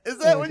vampire. Is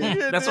that what you're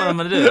gonna That's do? what I'm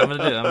going to do. I'm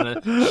going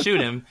to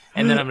shoot him,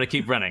 and then I'm going to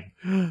keep running.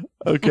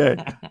 Okay.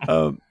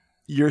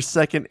 Your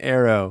second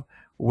arrow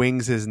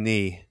wings his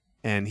knee,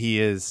 and he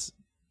is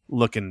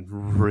looking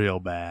real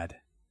bad.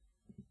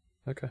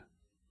 Okay.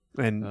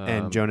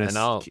 And Jonas and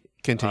I'll-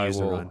 continues I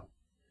to will- run.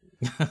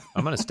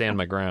 I'm going to stand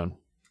my ground.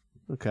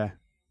 Okay.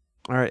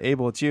 All right,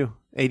 Abel, it's you.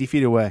 80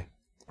 feet away.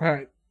 All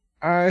right,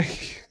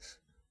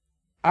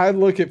 I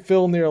look at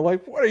Phil near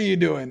like, what are you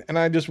doing? And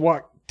I just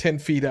walk 10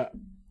 feet up,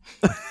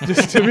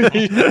 just to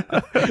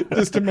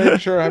make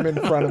sure I'm in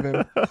front of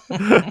him.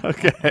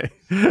 Okay.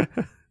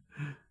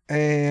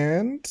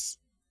 And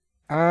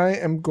I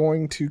am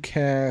going to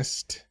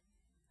cast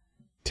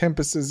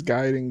Tempest's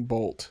Guiding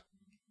Bolt.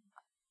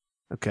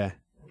 Okay.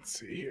 Let's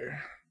see here.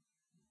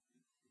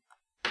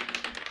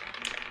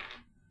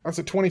 That's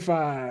a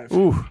 25.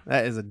 Ooh,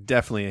 that is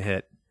definitely a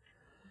hit.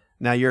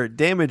 Now, your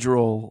damage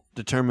roll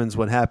determines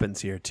what happens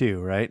here,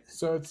 too, right?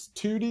 So it's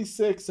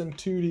 2d6 and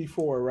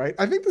 2d4, right?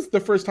 I think this is the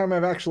first time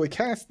I've actually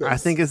cast this. I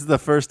think it's the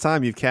first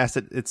time you've cast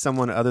it. It's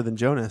someone other than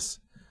Jonas.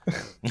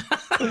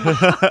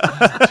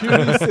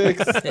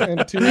 2d6 and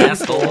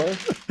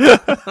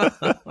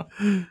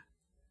 2d4.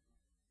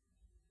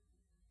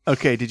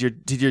 Okay, did your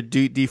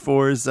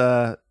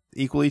D4s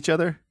equal each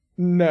other?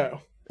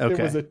 No. It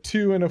Okay. was a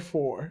 2 and a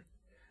 4.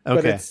 But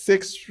Okay. it's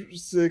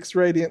 6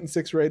 radiant and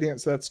 6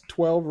 radiant, so that's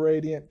 12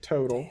 radiant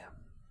total.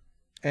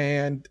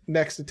 And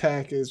next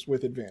attack is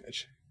with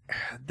advantage.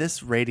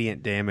 This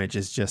radiant damage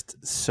is just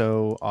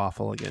so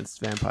awful against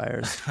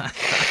vampires.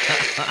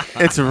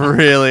 It's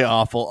really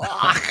awful.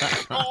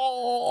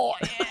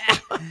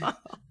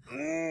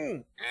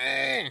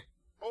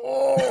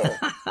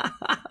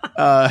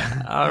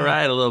 All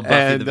right, a little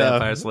Buffy the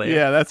Vampire Slayer.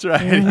 Yeah, that's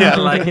right. I Yeah.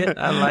 like it.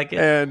 I like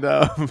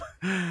it.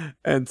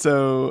 And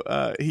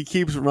so he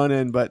keeps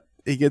running, but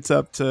he gets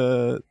up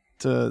to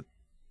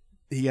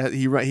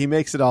he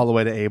makes it all the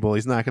way to Abel.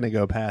 He's not going to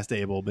go past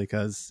Abel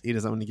because he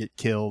doesn't want to get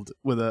killed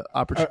with an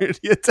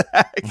opportunity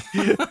attack.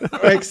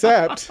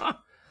 Except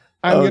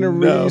I'm Oh, going to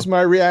no. reuse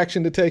my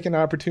reaction to take an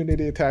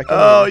opportunity attack.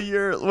 Oh, anyway.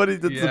 you're what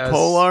is it? Yes. The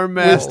polearm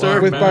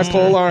master. with my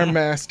polearm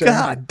master.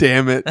 God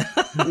damn it.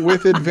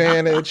 With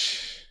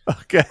advantage.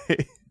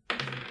 Okay.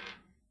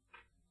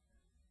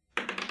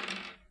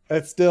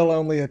 That's still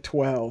only a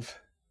 12.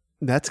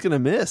 That's gonna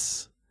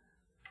miss.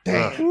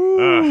 Damn.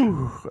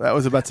 Ooh, that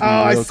was about to be Oh,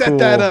 I real set cool.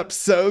 that up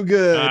so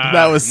good.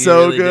 That was You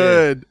so really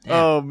good. did.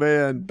 Yeah. Oh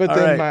man. But All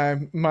then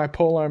right. my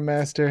polearm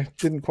master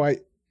didn't quite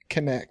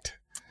connect.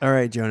 All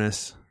right,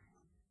 Jonas.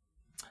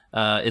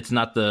 It's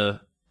not the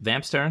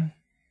vamp's turn.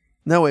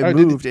 No, it Oh,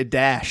 did moved. It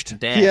dashed.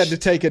 Dash. He had to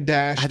take a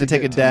dash. I had to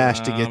take a get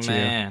dash to Oh, get you.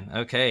 man.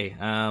 Okay.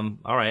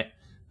 All right.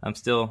 I'm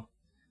still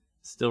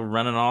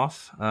running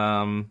off.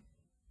 And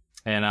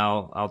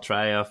I'll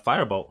try a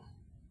firebolt.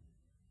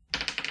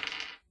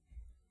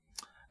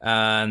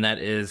 And that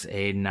is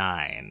a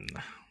 9.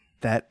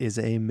 That is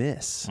a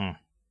miss.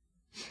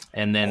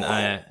 And then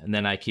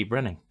I keep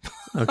running.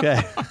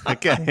 Okay.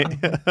 Okay.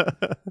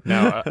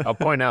 Now, I'll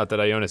point out that,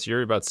 Ionis,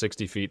 you're about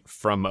 60 feet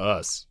from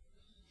us,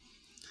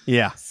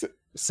 yeah.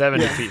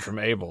 70 feet from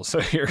Abel, so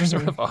you're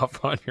sort of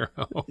off on your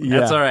own. Yeah.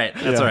 That's all right.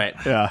 That's all right.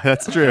 Yeah,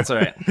 that's true. That's all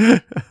right.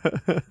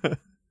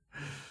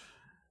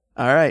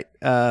 All right.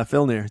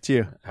 Filnir, it's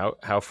you.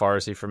 How far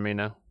is he from me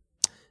now?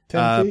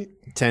 10 feet.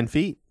 10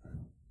 feet.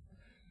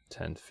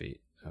 10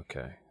 feet.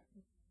 Okay.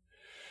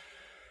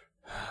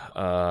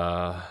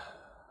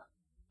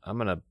 I'm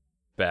gonna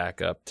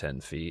back up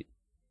 10 feet,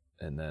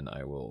 and then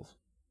I will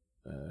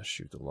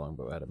shoot the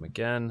longbow at him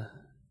again.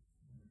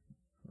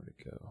 Where'd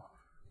it go?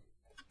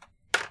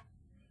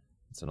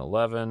 It's an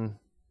 11.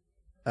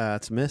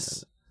 It's a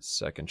miss.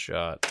 Second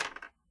shot.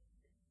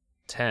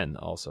 10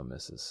 also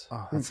misses.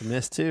 Oh, that's a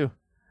miss too.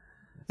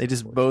 They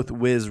just both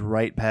whiz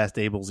right past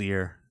Abel's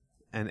ear,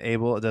 and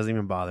Abel, it doesn't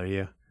even bother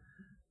you.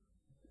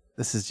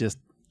 This is just.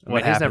 I mean,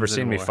 what he's never happens in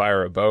seen me war.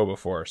 fire a bow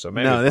before, so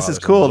maybe. No, it this is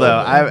bothers him cool a though.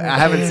 little bit. I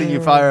haven't seen you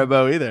fire a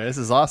bow either. This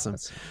is awesome.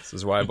 This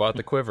is why I bought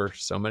the quiver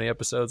so many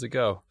episodes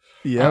ago.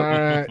 Yeah. All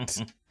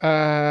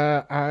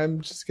right.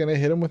 I'm just going to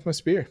hit him with my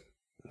spear.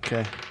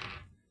 Okay.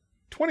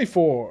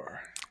 24.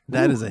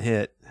 That is a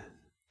hit.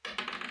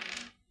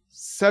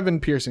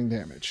 7 piercing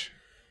damage.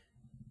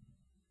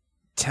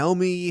 Tell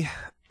me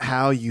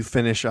how you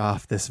finish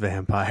off this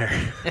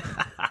vampire.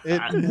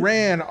 It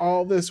ran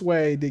all this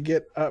way to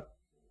get up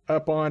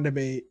onto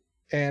me,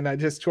 and I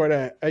just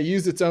I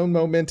use its own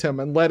momentum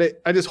and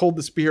I just hold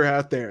the spear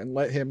out there and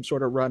let him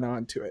sort of run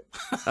onto it.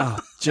 Oh,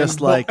 just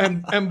and like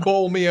and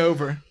bowl me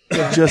over.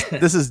 Yeah.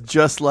 this is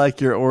just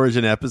like your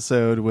origin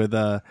episode with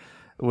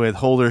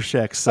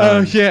Holdershek's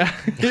Oh son. yeah,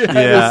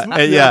 Yeah,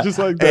 and yeah, just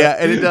like that. Yeah,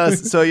 and it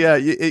does. So yeah,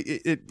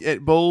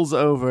 it bowls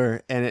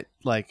over and it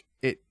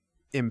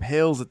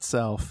impales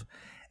itself,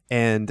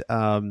 and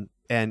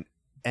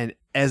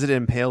as it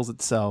impales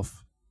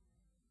itself,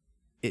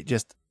 it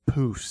just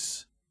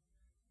poofs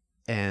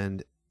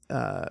and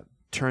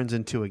turns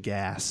into a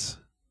gas,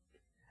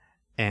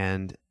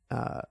 and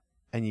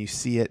you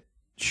see it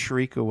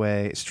streak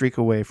away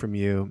from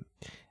you,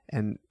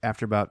 and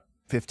after about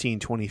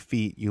 15-20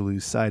 feet you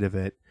lose sight of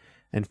it,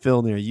 and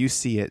Filnir, you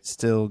see it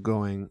still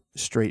going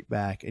straight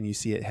back, and you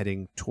see it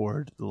heading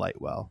toward the light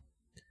well.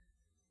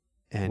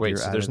 And Wait, you're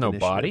so out there's of no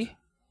initiative. body?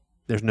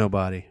 There's no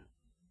body.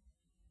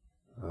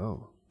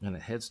 Oh. And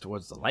it heads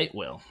towards the light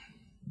well.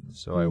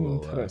 So I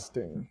will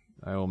Interesting.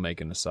 I will make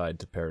an aside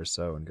to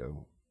Paraso and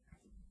go,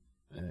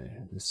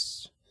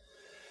 this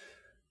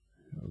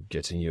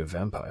getting you a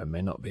vampire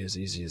may not be as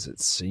easy as it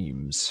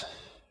seems.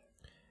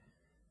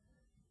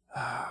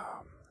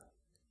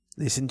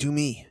 Listen to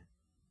me.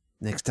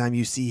 Next time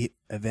you see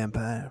a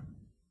vampire,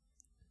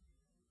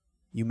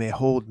 you may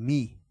hold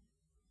me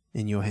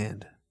in your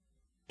hand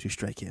to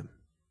strike him.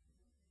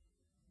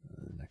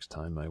 Next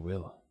time I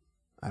will.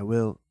 I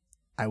will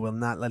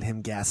not let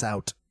him gas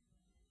out.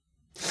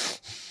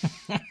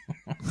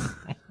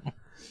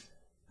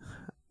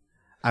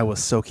 I will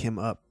soak him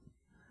up.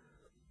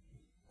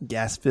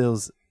 Gas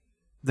fills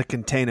the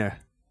container.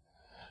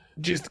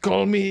 Just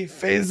call me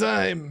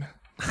Fazeim.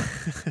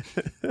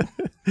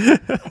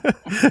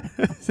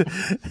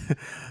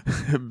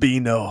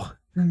 Beano.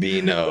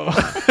 Bino.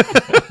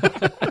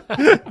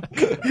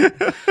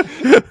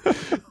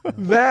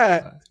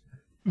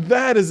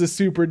 That is a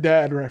super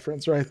dad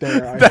reference right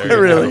there. I That feel.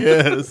 really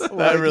is. That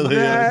Like, really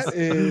that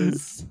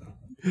is.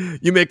 is.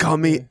 You may call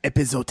me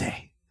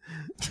Epizote.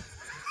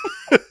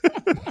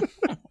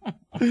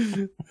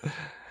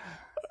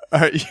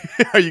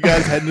 Are you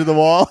guys heading to the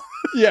wall?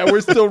 Yeah,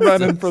 we're still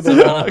running for the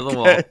Still wall. running for the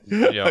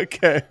wall. Yep.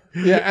 Okay.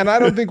 Yeah, and I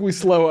don't think we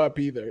slow up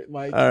either.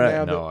 Like, All right.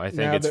 now No, that- I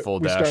think now it's that full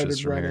we dashes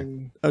started from here.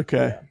 running,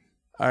 Okay.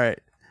 All right.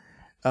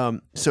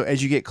 So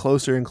as you get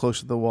closer and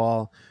closer to the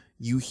wall,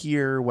 you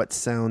hear what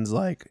sounds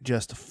like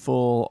just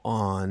full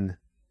on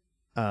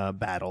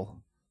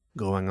battle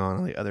going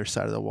on the other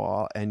side of the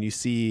wall, and you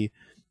see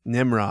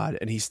Nimrod,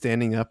 and he's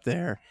standing up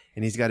there,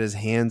 and he's got his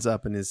hands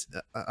up in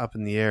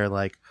the air,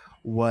 like,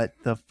 what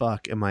the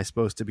fuck am I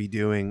supposed to be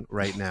doing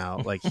right now?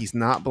 Like, he's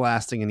not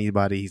blasting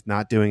anybody, he's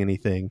not doing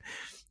anything.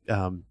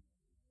 And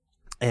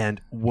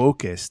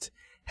Wokest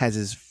has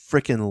his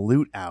freaking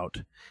lute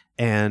out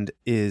and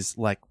is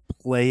like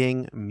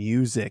playing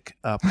music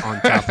up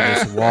on top of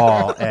this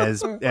wall as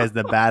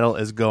the battle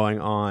is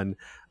going on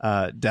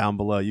down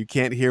below. You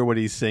can't hear what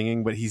he's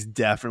singing, but he's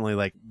definitely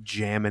like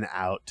jamming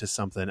out to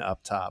something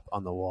up top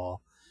on the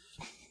wall.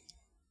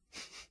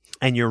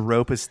 And your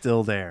rope is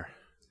still there.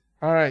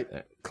 all right,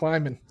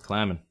 climbing.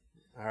 Climbing.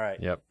 All right.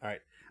 Yep. All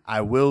right.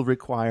 I will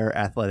require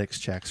athletics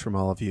checks from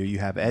all of you. You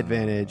have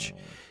advantage.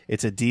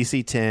 It's a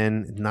DC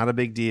 10, not a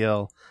big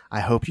deal. I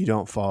hope you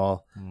don't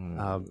fall,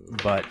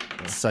 but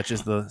such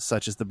is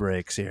the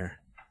breaks here.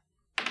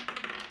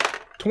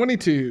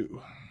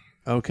 22.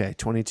 Okay,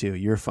 22.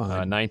 You're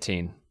fine.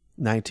 19.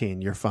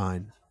 19. You're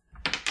fine.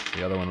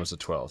 The other one was a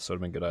 12, so it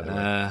would have been good either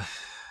way.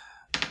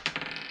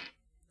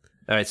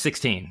 All right,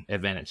 16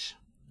 advantage.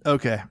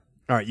 Okay.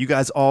 All right. You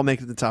guys all make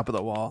it to the top of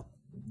the wall,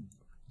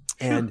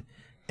 and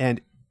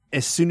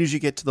as soon as you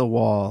get to the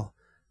wall,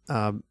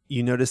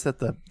 you notice that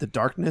the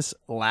darkness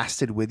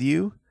lasted with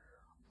you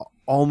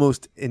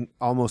almost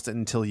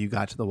until you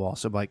got to the wall.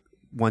 So like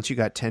once you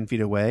got 10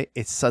 feet away,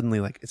 it's suddenly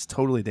like it's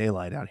totally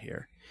daylight out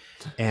here,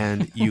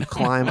 and you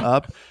climb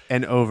up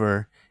and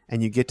over,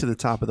 and you get to the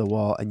top of the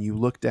wall, and you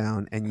look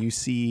down, and you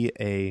see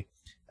a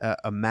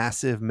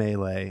massive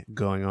melee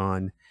going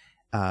on,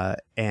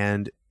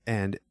 and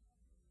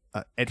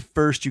at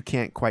first you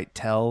can't quite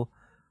tell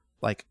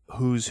like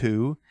who's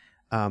who.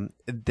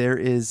 There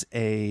is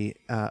a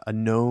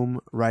gnome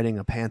riding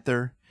a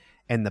panther,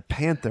 and the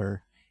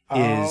panther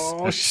is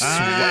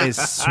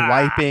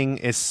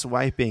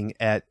swiping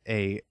at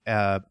a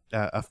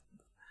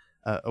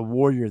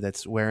warrior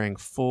that's wearing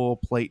full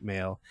plate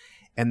mail,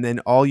 and then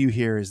all you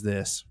hear is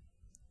this.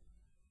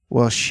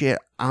 Well, shit!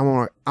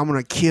 I'm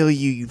gonna kill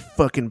you, you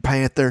fucking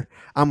panther!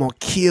 I'm gonna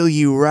kill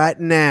you right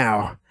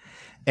now,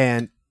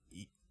 and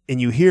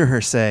you hear her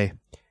say,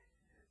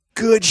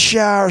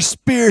 "Goodshire,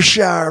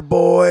 Spearshire,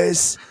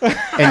 boys,"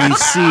 and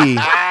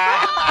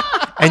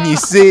you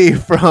see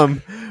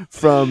from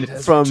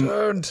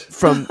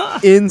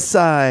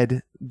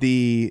inside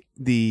the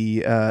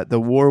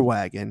war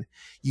wagon,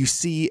 you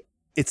see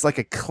it's like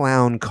a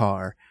clown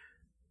car.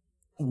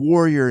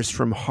 Warriors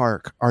from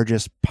Hark are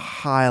just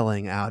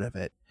piling out of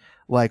it,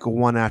 like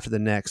one after the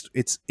next.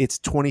 It's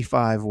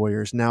 25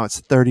 warriors, now it's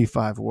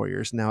 35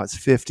 warriors, now it's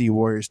 50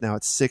 warriors, now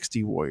it's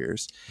 60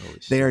 warriors.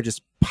 They are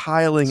just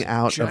piling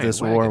out of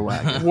this war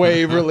wagon.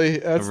 Waverly.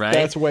 That's Right?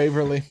 that's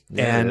Waverly.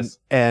 Yeah,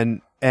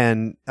 and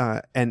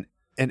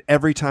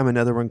every time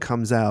another one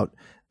comes out,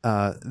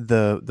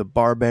 the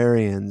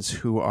barbarians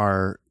who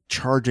are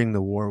charging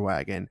the war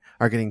wagon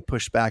are getting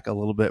pushed back a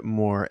little bit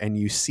more, and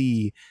you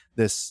see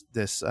this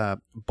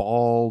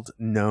bald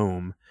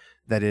gnome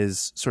that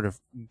is sort of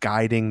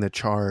guiding the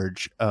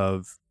charge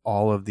of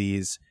all of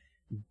these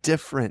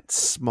different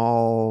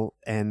small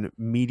and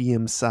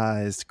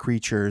medium-sized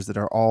creatures that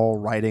are all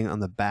riding on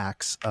the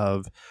backs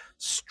of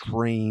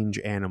strange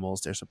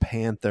animals. There's a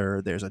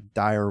panther, there's a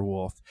dire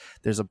wolf,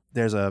 there's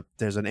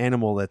an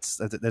animal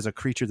there's a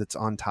creature that's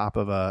on top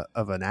of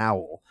an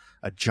owl,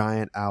 a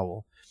giant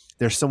owl.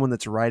 There's someone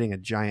that's riding a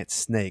giant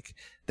snake.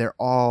 They're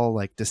all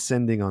like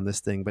descending on this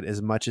thing, but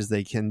as much as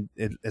they can,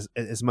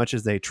 as much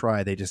as they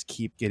try, they just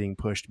keep getting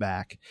pushed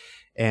back.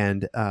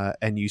 And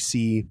you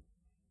see,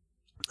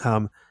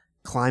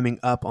 climbing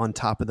up on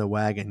top of the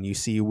wagon, you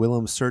see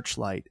Willem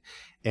Searchlight,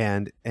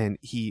 and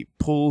he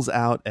pulls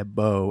out a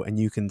bow, and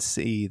you can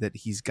see that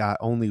he's got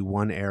only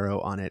one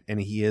arrow on it,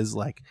 and he is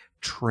like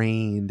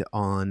trained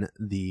on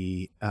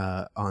the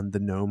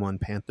gnome on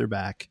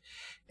Pantherback,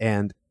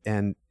 and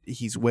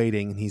he's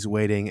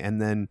waiting,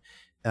 and then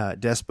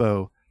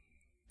Despo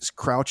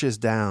crouches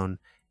down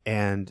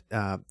and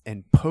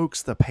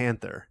pokes the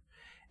panther,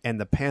 and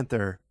the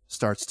panther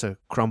starts to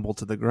crumble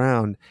to the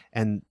ground,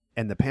 and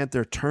the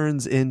panther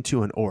turns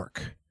into an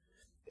orc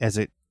as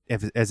it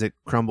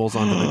crumbles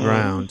onto the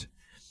ground,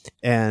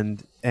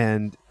 and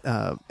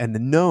the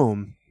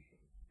gnome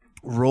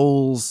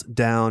rolls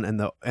down, and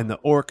the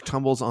orc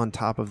tumbles on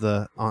top of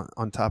the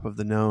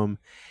gnome,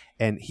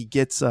 and he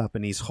gets up,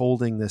 and he's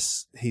holding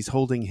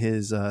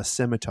his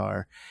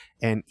scimitar,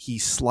 and he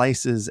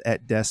slices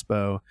at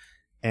Despo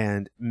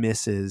and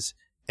misses,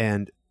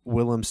 and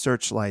Willem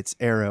Searchlight's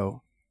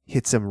arrow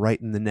hits him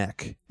right in the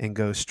neck and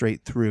goes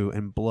straight through,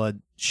 and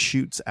blood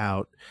shoots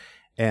out,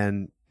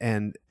 and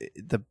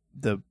the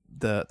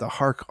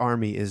Hark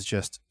army is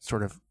just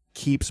sort of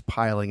keeps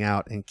piling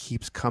out and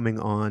keeps coming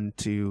on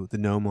to the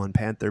gnome on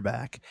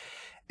Pantherback.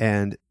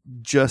 And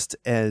just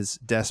as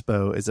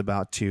Despo is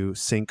about to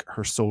sink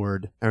her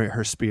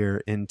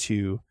spear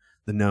into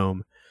the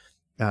gnome,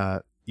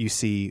 you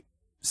see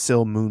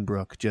Syl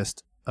Moonbrook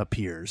just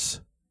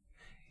appears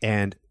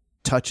and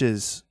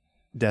touches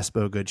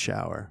Despo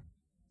Goodshower,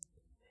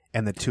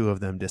 and the two of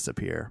them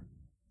disappear.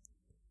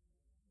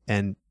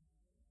 And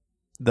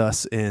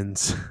thus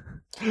ends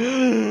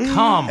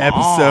Come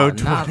episode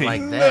on, not 20.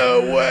 like that.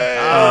 No way.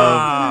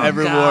 Oh,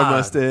 Every War God.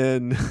 Must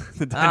End,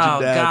 the Dungeon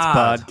Oh, Dads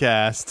God.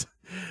 podcast.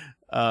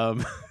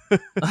 Son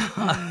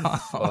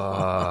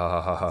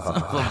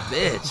of a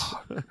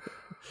bitch.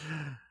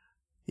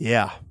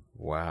 Yeah.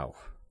 Wow.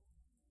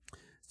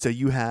 So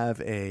you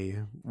have a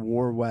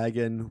war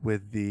wagon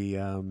with the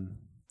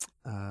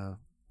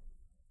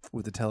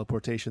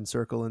teleportation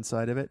circle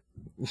inside of it,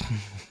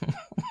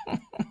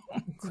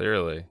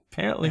 Clearly.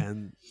 Apparently.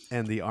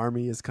 and the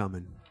army is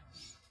coming,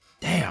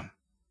 Damn.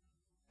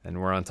 And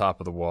we're on top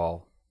of the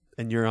wall.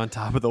 and you're on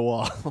top of the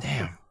wall.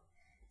 Damn.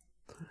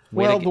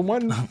 Well, the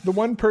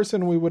one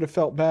person we would have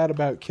felt bad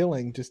about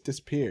killing just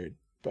disappeared.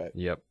 But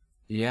Yep.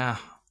 Yeah.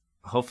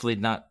 Hopefully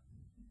not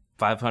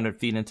 500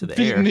 feet into the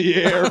feet air. in the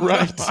air,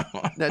 right?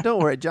 Now, don't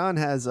worry. John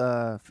has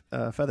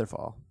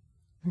Featherfall.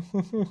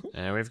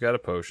 And we've got a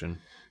potion.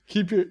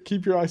 keep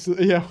your eyes.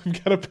 Yeah,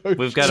 we've got a potion.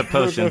 We've got a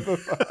potion.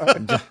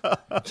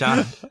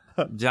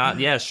 John.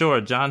 Yeah,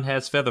 sure. John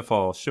has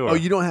Featherfall. Sure. Oh,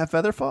 you don't have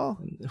Featherfall?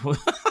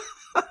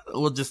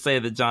 We'll just say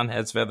that John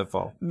has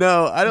Featherfall.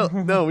 No, I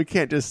don't. No, we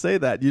can't just say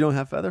that. You don't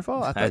have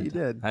Featherfall? I thought you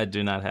did. I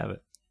do not have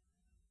it.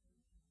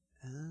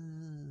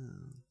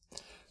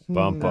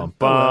 Bum, bum, bum.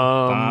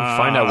 Bum.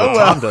 Find out what Oh,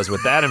 Tom does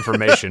with that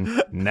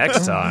information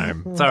next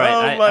time. It's all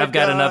right. Oh my I've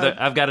got God.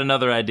 I've got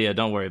another idea.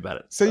 Don't worry about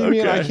it. So you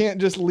mean I Okay. can't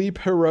just leap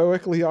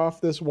heroically off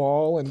this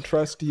wall and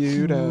trust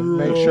you to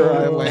make sure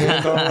I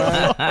land all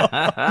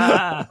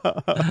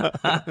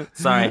right?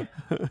 Sorry.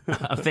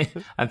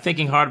 I'm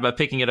thinking hard about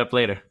picking it up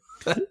later.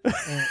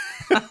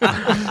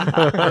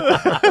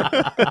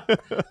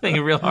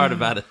 Thinking real hard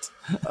about it.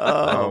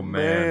 Oh,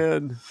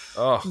 man. man.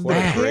 Oh, what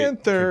a great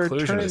Panther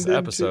conclusion to this turned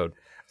episode.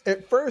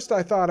 At first,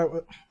 I thought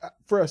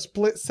for a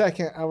split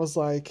second, I was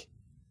like,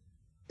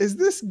 "Is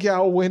this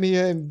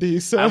Galwinia and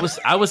Disa?"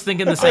 I was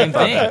thinking the same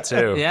thing. That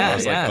too. Yeah, I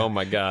was yeah. like, oh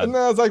my God. And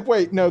then I was like,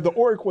 "Wait, no, the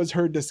orc was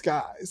her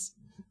disguise,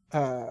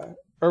 or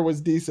was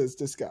Disa's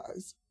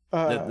disguise."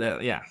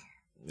 Yeah.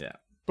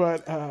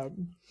 But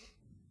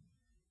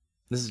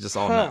This is just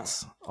all Huh.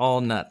 nuts.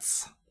 All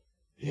nuts.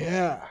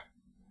 yeah,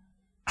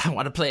 I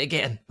want to play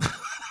again.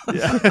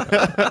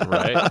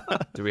 Right?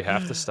 Do we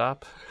have to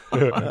stop?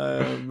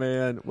 Oh,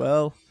 man.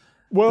 Well,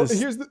 this-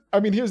 here's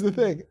the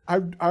thing.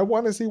 I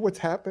want to see what's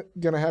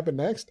gonna happen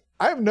next.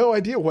 I have no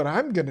idea what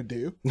I'm gonna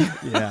do.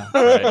 yeah.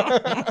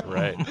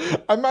 Right.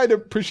 I might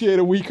appreciate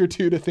a week or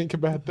two to think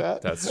about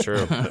that. That's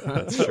true.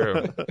 That's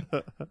true.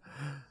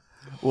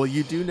 Well,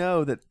 you do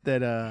know that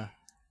Despo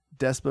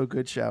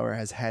Goodshower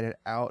has had it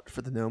out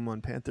for the gnome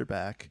on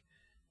Pantherback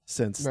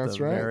since That's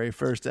the right. very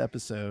first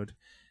episode,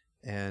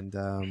 and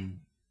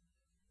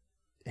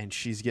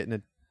she's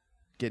getting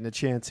a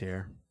chance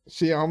here.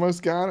 She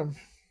almost got him.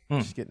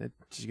 She's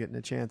getting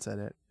a chance at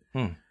it.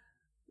 Hmm.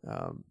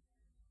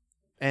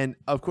 And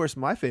of course,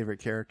 my favorite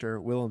character,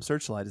 Willem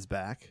Searchlight, is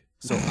back,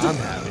 so I'm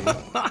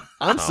happy.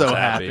 I'm so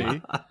happy.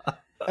 happy.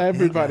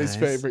 Everybody's guys.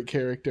 favorite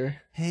character.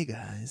 Hey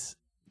guys,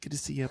 good to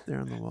see you up there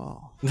on the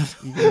wall. You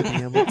gonna be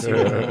able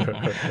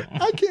to?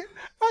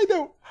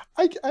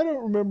 I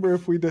don't remember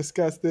if we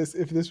discussed this,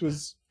 if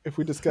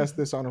we discussed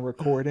this on a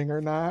recording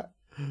or not.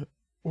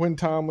 When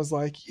Tom was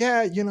like,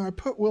 yeah, I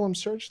put Willem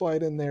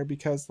Searchlight in there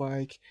because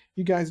like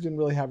you guys didn't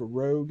really have a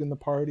rogue in the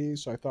party,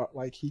 so I thought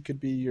like he could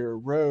be your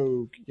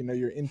rogue,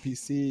 your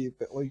NPC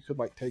that you could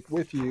like take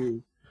with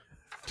you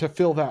to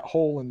fill that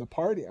hole in the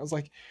party. I was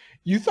like,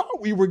 you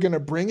thought we were gonna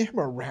bring him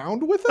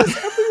around with us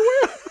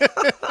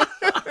everywhere?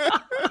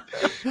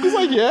 He's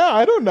like, yeah,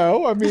 I don't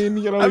know. I mean,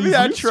 he's I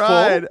useful.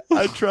 tried,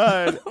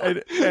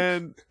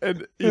 and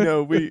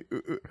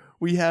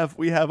we have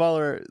all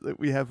our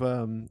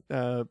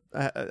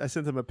I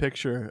sent him a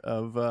picture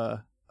of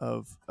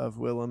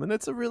Willem, and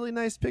it's a really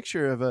nice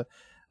picture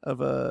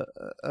of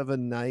a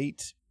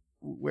knight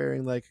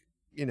wearing like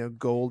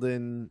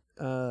golden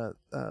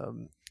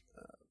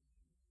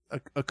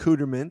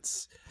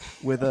accoutrements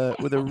with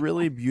a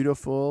really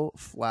beautiful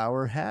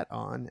flower hat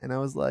on, and I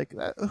was like,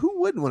 who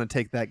wouldn't want to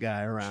take that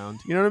guy around?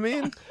 You know what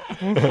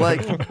I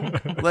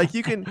mean? like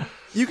you can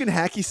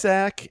hacky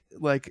sack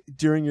like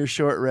during your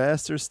short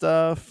rest or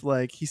stuff.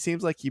 Like he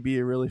seems like he'd be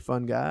a really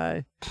fun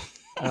guy.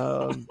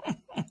 And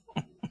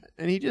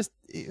he just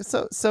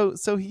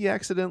so he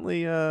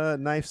accidentally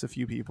knifes a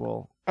few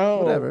people.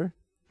 Oh, Whatever.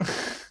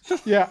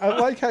 Yeah, I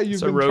like how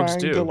you've So been rogues trying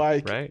do, to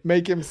like right?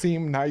 make him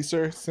seem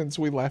nicer since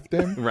we left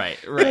him. Right.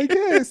 I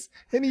guess.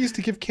 And he used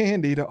to give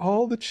candy to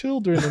all the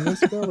children in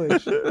this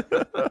village. Do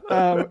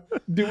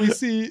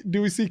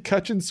we see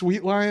Cutchin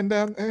Sweet Lion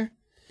down there?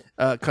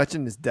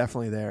 Cutchin is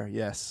definitely there.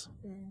 Yes.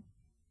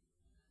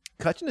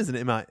 Cutchin is a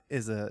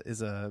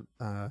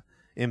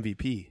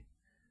MVP.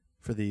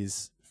 for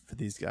these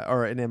guys,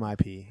 or an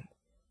MIP,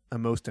 a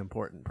most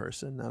important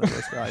person, not a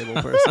most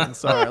valuable person.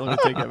 Sorry, let me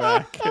take it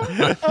back.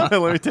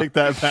 Let me take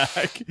that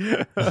back.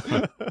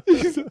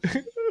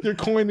 You're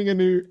coining a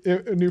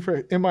new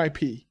phrase,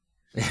 MIP.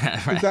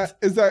 Yeah, right.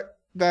 Is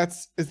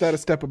that a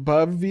step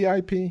above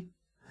VIP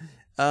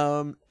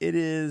It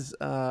is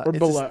or it's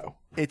below?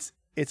 It's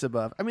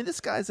above. I mean,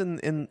 this guy's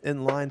in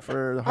line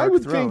for the I Heart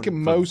would Throne. think a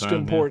most throne,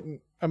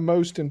 important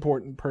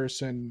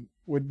person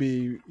would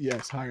be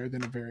higher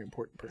than a very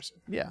important person.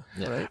 Yeah,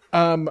 Yeah.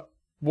 right.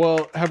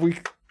 Well, have we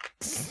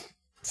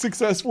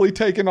successfully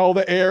taken all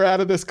the air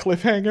out of this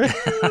cliffhanger?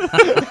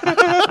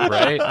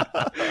 Right?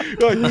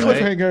 Like,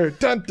 cliffhanger,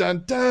 dun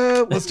dun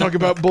dun. Let's talk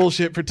about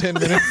bullshit for 10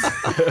 minutes.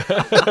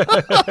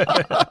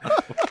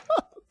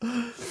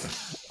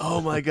 Oh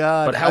my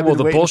god! But how I've will been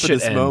the waiting for bullshit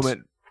this end?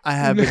 moment. I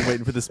have been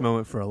waiting for this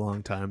moment for a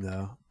long time,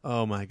 though.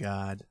 Oh my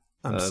god!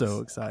 I'm That's- so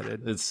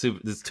excited. It's too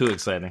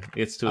exciting.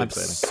 It's too I'm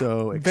exciting.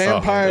 so excited.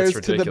 Vampires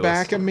that's to the ridiculous.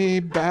 back of me,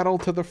 battle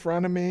to the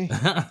front of me.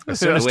 As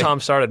soon as Wait. Tom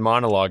started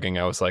monologuing,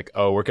 I was like,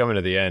 "Oh, we're coming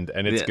to the end,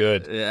 and it's Yeah,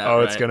 good. yeah,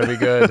 oh, it's right. gonna be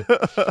good."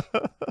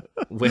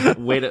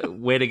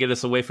 Way to get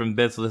us away from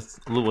Bezlith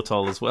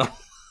Luatol as well.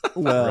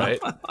 Well, Right?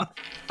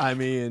 I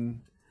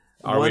mean,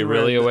 Are we one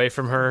really round- away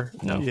from her?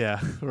 No. Yeah,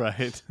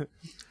 right.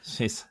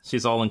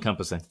 She's all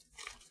encompassing.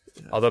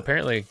 Although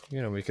apparently,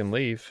 we can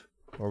leave,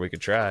 or we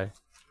could try.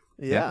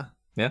 Yeah,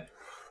 Yeah.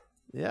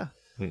 yeah.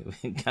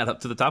 We got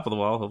up to the top of the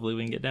wall. Hopefully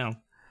we can get down.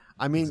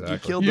 I mean, Exactly. you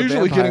killed the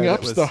Usually vampire getting that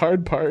up's was- the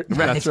hard part.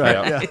 That's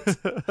right. Yeah.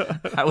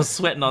 I was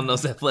sweating on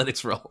those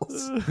athletics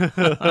rolls.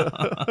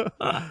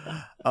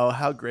 Oh,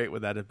 how great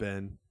would that have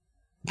been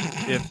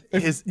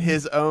if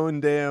his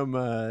own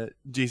damn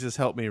Jesus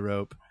help me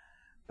rope,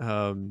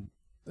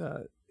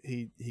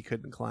 he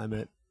couldn't climb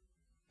it,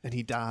 and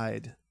he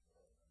died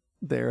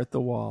there at the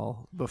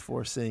wall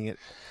before seeing it.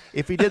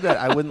 If he did that,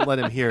 I wouldn't let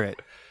him hear it.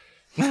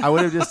 I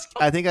would have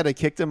I think I'd have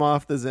kicked him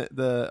off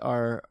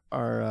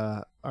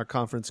our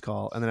conference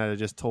call, and then I'd have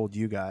just told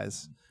you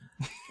guys.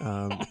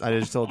 I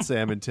just told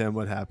Sam and Tim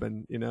what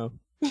happened.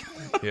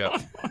 Yeah.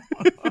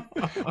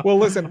 Well,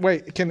 listen,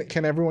 wait.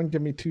 Can everyone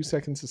give me 2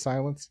 seconds of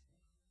silence?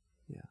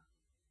 Yeah.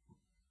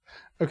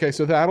 Okay,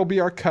 so that'll be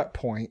our cut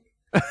point.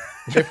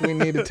 If we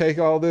need to take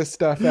all this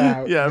stuff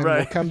out, Yeah, then right.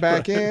 We'll come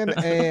back in,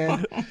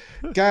 and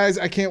guys,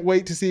 I can't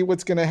wait to see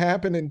what's going to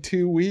happen in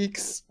 2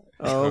 weeks.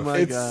 Oh my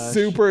It's gosh,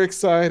 super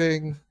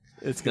exciting.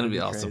 It's gonna gonna be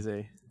be awesome.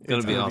 Crazy.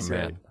 Gonna be awesome. great.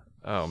 Man.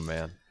 Oh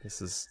man,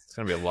 it's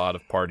gonna be a lot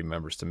of party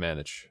members to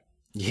manage.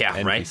 Yeah,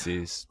 right.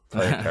 NPCs,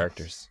 player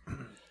characters.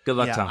 Good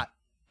luck, Yeah, Tom.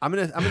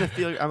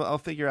 I'll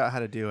figure out how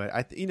to do it.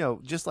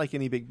 Just like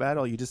any big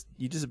battle, you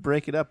just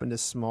break it up into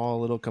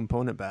small little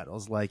component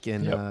battles, like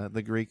in Yep.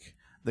 the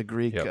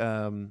Greek Yep.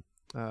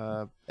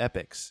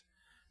 epics.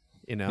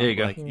 There you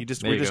go. Like There we're you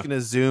just go.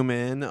 gonna zoom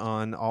in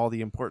on all the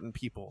important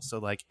people. So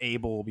like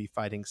Abel will be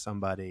fighting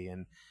somebody,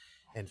 and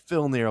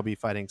Filnir will be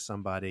fighting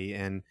somebody,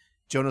 and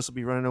Jonas will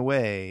be running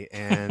away,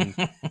 and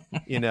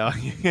you're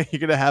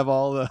gonna have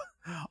all the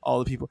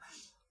people.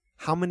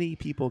 How many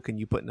people can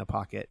you put in a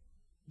pocket,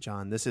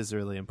 John? This is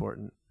really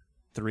important.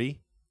 3,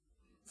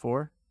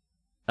 4?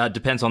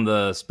 Depends on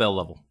the spell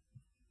level.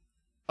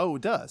 Oh,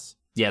 it does.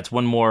 Yeah, it's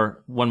one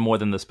more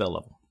than the spell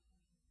level.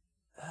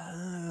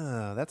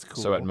 Oh, that's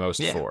cool. So at most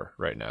Yeah. 4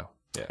 right now.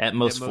 Yeah. At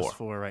most At 4.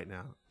 4 right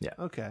now. Yeah.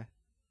 Okay.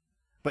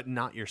 But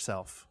not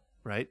yourself,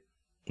 right?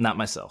 Not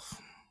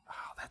myself.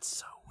 Oh, that's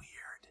so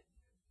weird.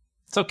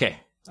 It's okay.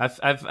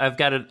 I've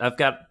got it. I've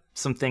got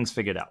some things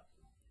figured out.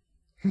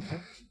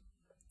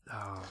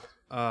 Oh.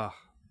 All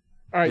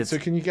right, It's- so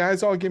can you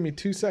guys all give me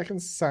 2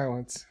 seconds of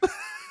silence?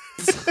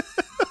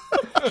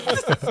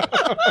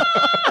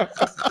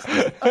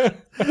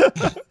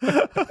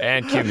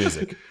 And cue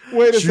music.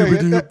 Wait a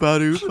second. Before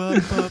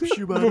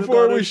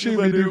Before we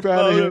shooby-doop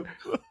out of here,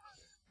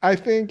 I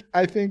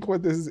think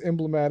what this is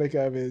emblematic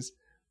of is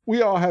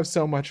we all have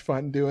so much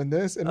fun doing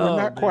this, and we're Oh,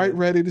 not quite man.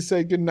 ready to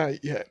say goodnight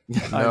yet.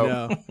 I No,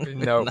 know.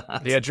 no,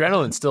 the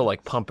adrenaline's still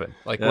like pumping.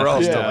 Like we're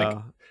all still like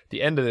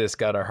the end of this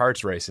got our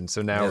hearts racing.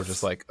 So now we're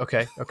just like,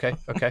 okay,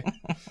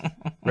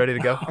 ready to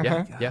go.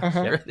 Yeah,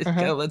 yeah. Ready to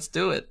go. Let's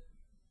do it.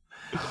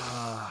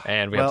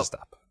 And we have Well, to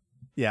stop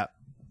Yeah.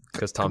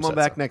 because Tom Come on said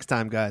back so. next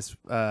time, guys.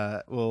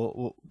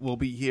 We'll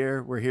be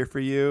here. We're here for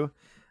you.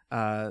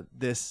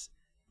 This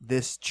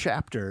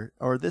chapter,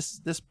 or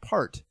this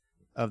part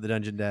of the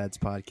Dungeon Dads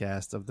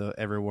podcast of the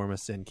Every War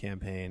Must End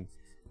campaign,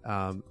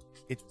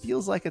 it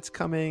feels like it's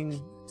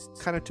coming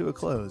kind of to a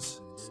close.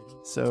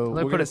 So Let me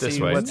we're put gonna it this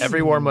see way: what's-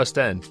 every war must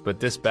end, but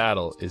this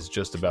battle is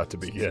just about to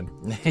begin.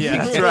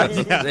 Yeah, that's right.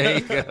 Yeah. There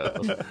you go. All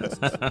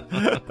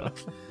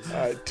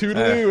right,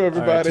 toodaloo, everybody. All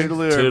right,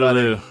 toodaloo,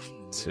 everybody.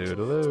 Toodaloo.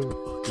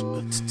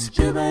 Toodaloo.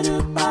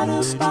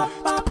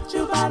 Choo-ba-doo-ba-doo-bop-bop,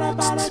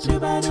 choo-ba-da-ba-da,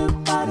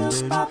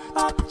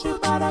 choo-ba-doo-ba-doo-bop-bop,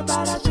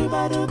 choo-ba-da-ba-da,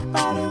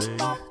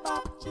 choo-ba-doo-ba-doo-bop.